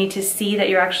because they need to see that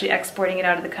you're actually exporting it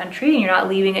out of the country and you're not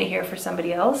leaving it here for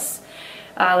somebody else,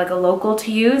 like a local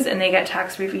to use, and they get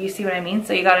tax refund. You see what I mean?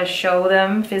 So you got to show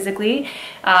them physically.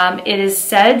 It is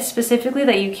said specifically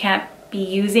that you can't be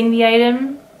using the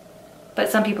item, but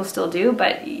some people still do,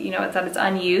 but you know, it's that it's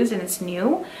unused and it's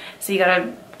new, so you got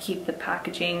to keep the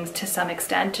packaging to some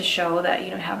extent to show that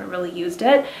you haven't really used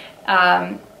it,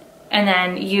 and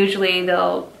then usually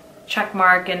they'll check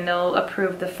mark and they'll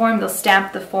approve the form, they'll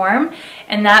stamp the form,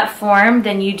 and that form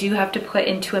then you do have to put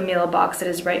into a mailbox that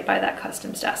is right by that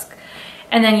customs desk,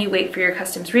 and then you wait for your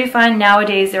customs refund.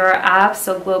 Nowadays there are apps,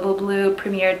 so Global Blue,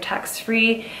 Premier Tax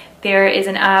Free. There is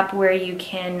an app where you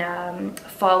can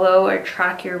follow or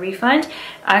track your refund.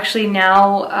 Actually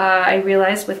now I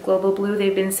realized with Global Blue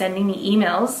they've been sending me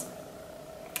emails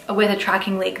with a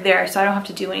tracking link there, so I don't have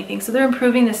to do anything. So they're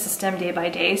improving the system day by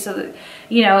day. So that,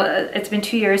 it's been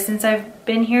 2 years since I've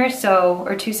been here,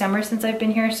 or 2 summers since I've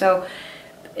been here, so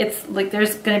it's like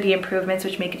there's going to be improvements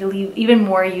which make it even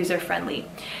more user friendly.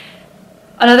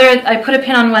 I put a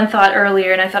pin on one thought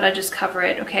earlier and I thought I'd just cover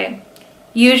it. Okay.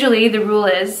 Usually the rule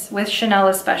is, with Chanel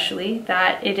especially,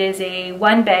 that it is a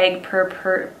 1 bag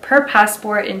per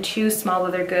passport and 2 small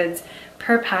leather goods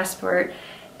per passport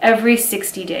every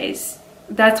 60 days.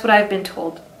 That's what I've been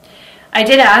told. I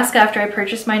did ask after I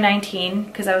purchased my 19,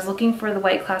 because I was looking for the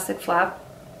white classic flap,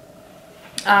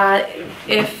 because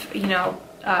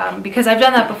I've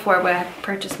done that before where I've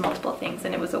purchased multiple things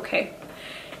and it was okay.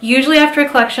 Usually after a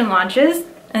collection launches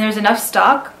and there's enough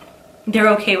stock, they're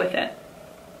okay with it.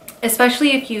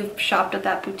 Especially if you've shopped at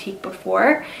that boutique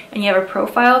before and you have a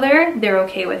profile there, they're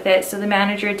okay with it. So the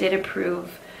manager did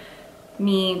approve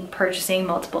me purchasing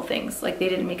multiple things. Like, they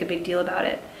didn't make a big deal about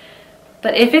it.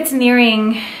 But if it's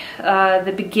nearing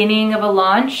the beginning of a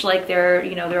launch, like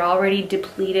they're already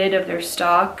depleted of their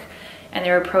stock and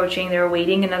they're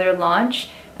awaiting another launch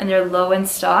and they're low in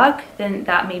stock, then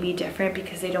that may be different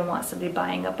because they don't want somebody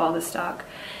buying up all the stock.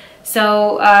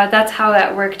 So that's how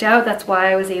that worked out. That's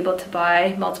why I was able to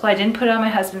buy multiple. I didn't put it on my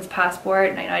husband's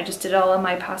passport, and I just did it all on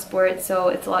my passport, so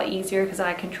it's a lot easier because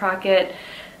I can track it.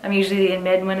 I'm usually the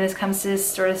admin when it comes to this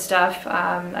sort of stuff.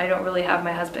 I don't really have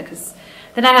my husband because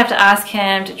then I'd have to ask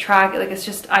him to track it. Like, it's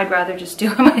just, I'd rather just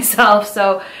do it myself,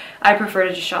 so I prefer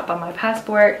to just shop on my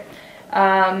passport.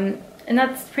 And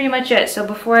that's pretty much it. So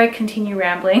before I continue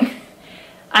rambling,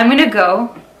 I'm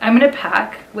gonna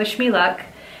pack. Wish me luck.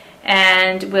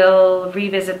 And we'll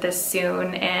revisit this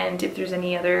soon, and if there's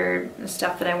any other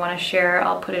stuff that I want to share,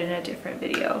 I'll put it in a different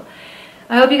video.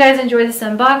 I hope you guys enjoyed this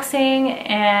unboxing,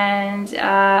 and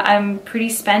I'm pretty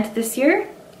spent this year.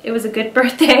 It was a good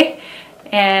birthday,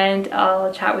 and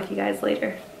I'll chat with you guys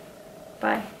later.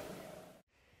 Bye.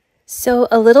 So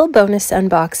a little bonus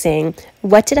unboxing.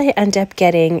 What did I end up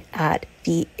getting at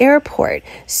the airport?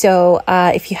 So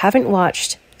if you haven't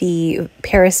watched the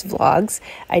Paris vlogs,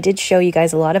 I did show you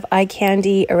guys a lot of eye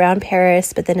candy around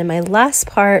Paris, but then in my last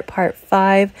part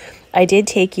 5, I did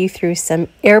take you through some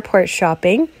airport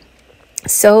shopping.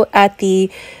 So at the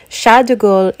Charles de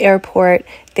Gaulle airport,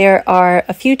 there are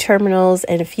a few terminals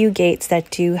and a few gates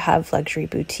that do have luxury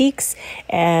boutiques,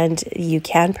 and you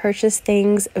can purchase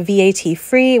things VAT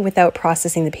free without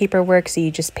processing the paperwork, so you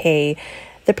just pay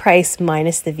the price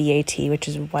minus the VAT, which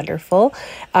is wonderful.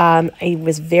 I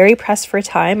was very pressed for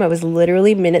time. I was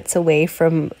literally minutes away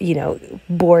from,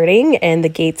 boarding and the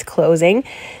gates closing.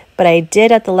 But I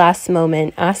did at the last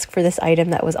moment ask for this item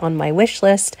that was on my wish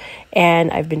list, and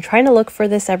I've been trying to look for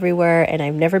this everywhere and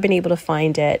I've never been able to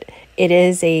find it. It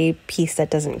is a piece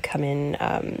that doesn't come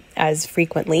in as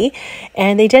frequently,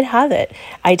 and they did have it.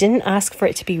 I didn't ask for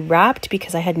it to be wrapped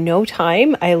because I had no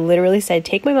time. I literally said,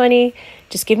 take my money,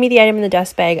 just give me the item in the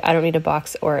dust bag. I don't need a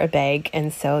box or a bag.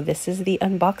 And so this is the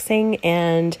unboxing,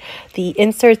 and the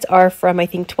inserts are from, I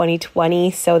think,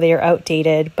 2020, so they are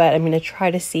outdated, but I'm going to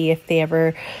try to see if they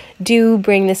ever do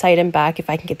bring this item back, if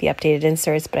I can get the updated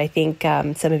inserts. But I think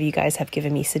some of you guys have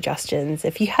given me suggestions.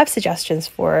 If you have suggestions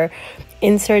for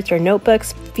inserts or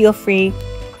notebooks, feel free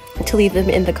to leave them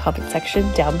in the comment section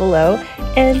down below.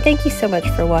 And thank you so much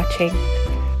for watching.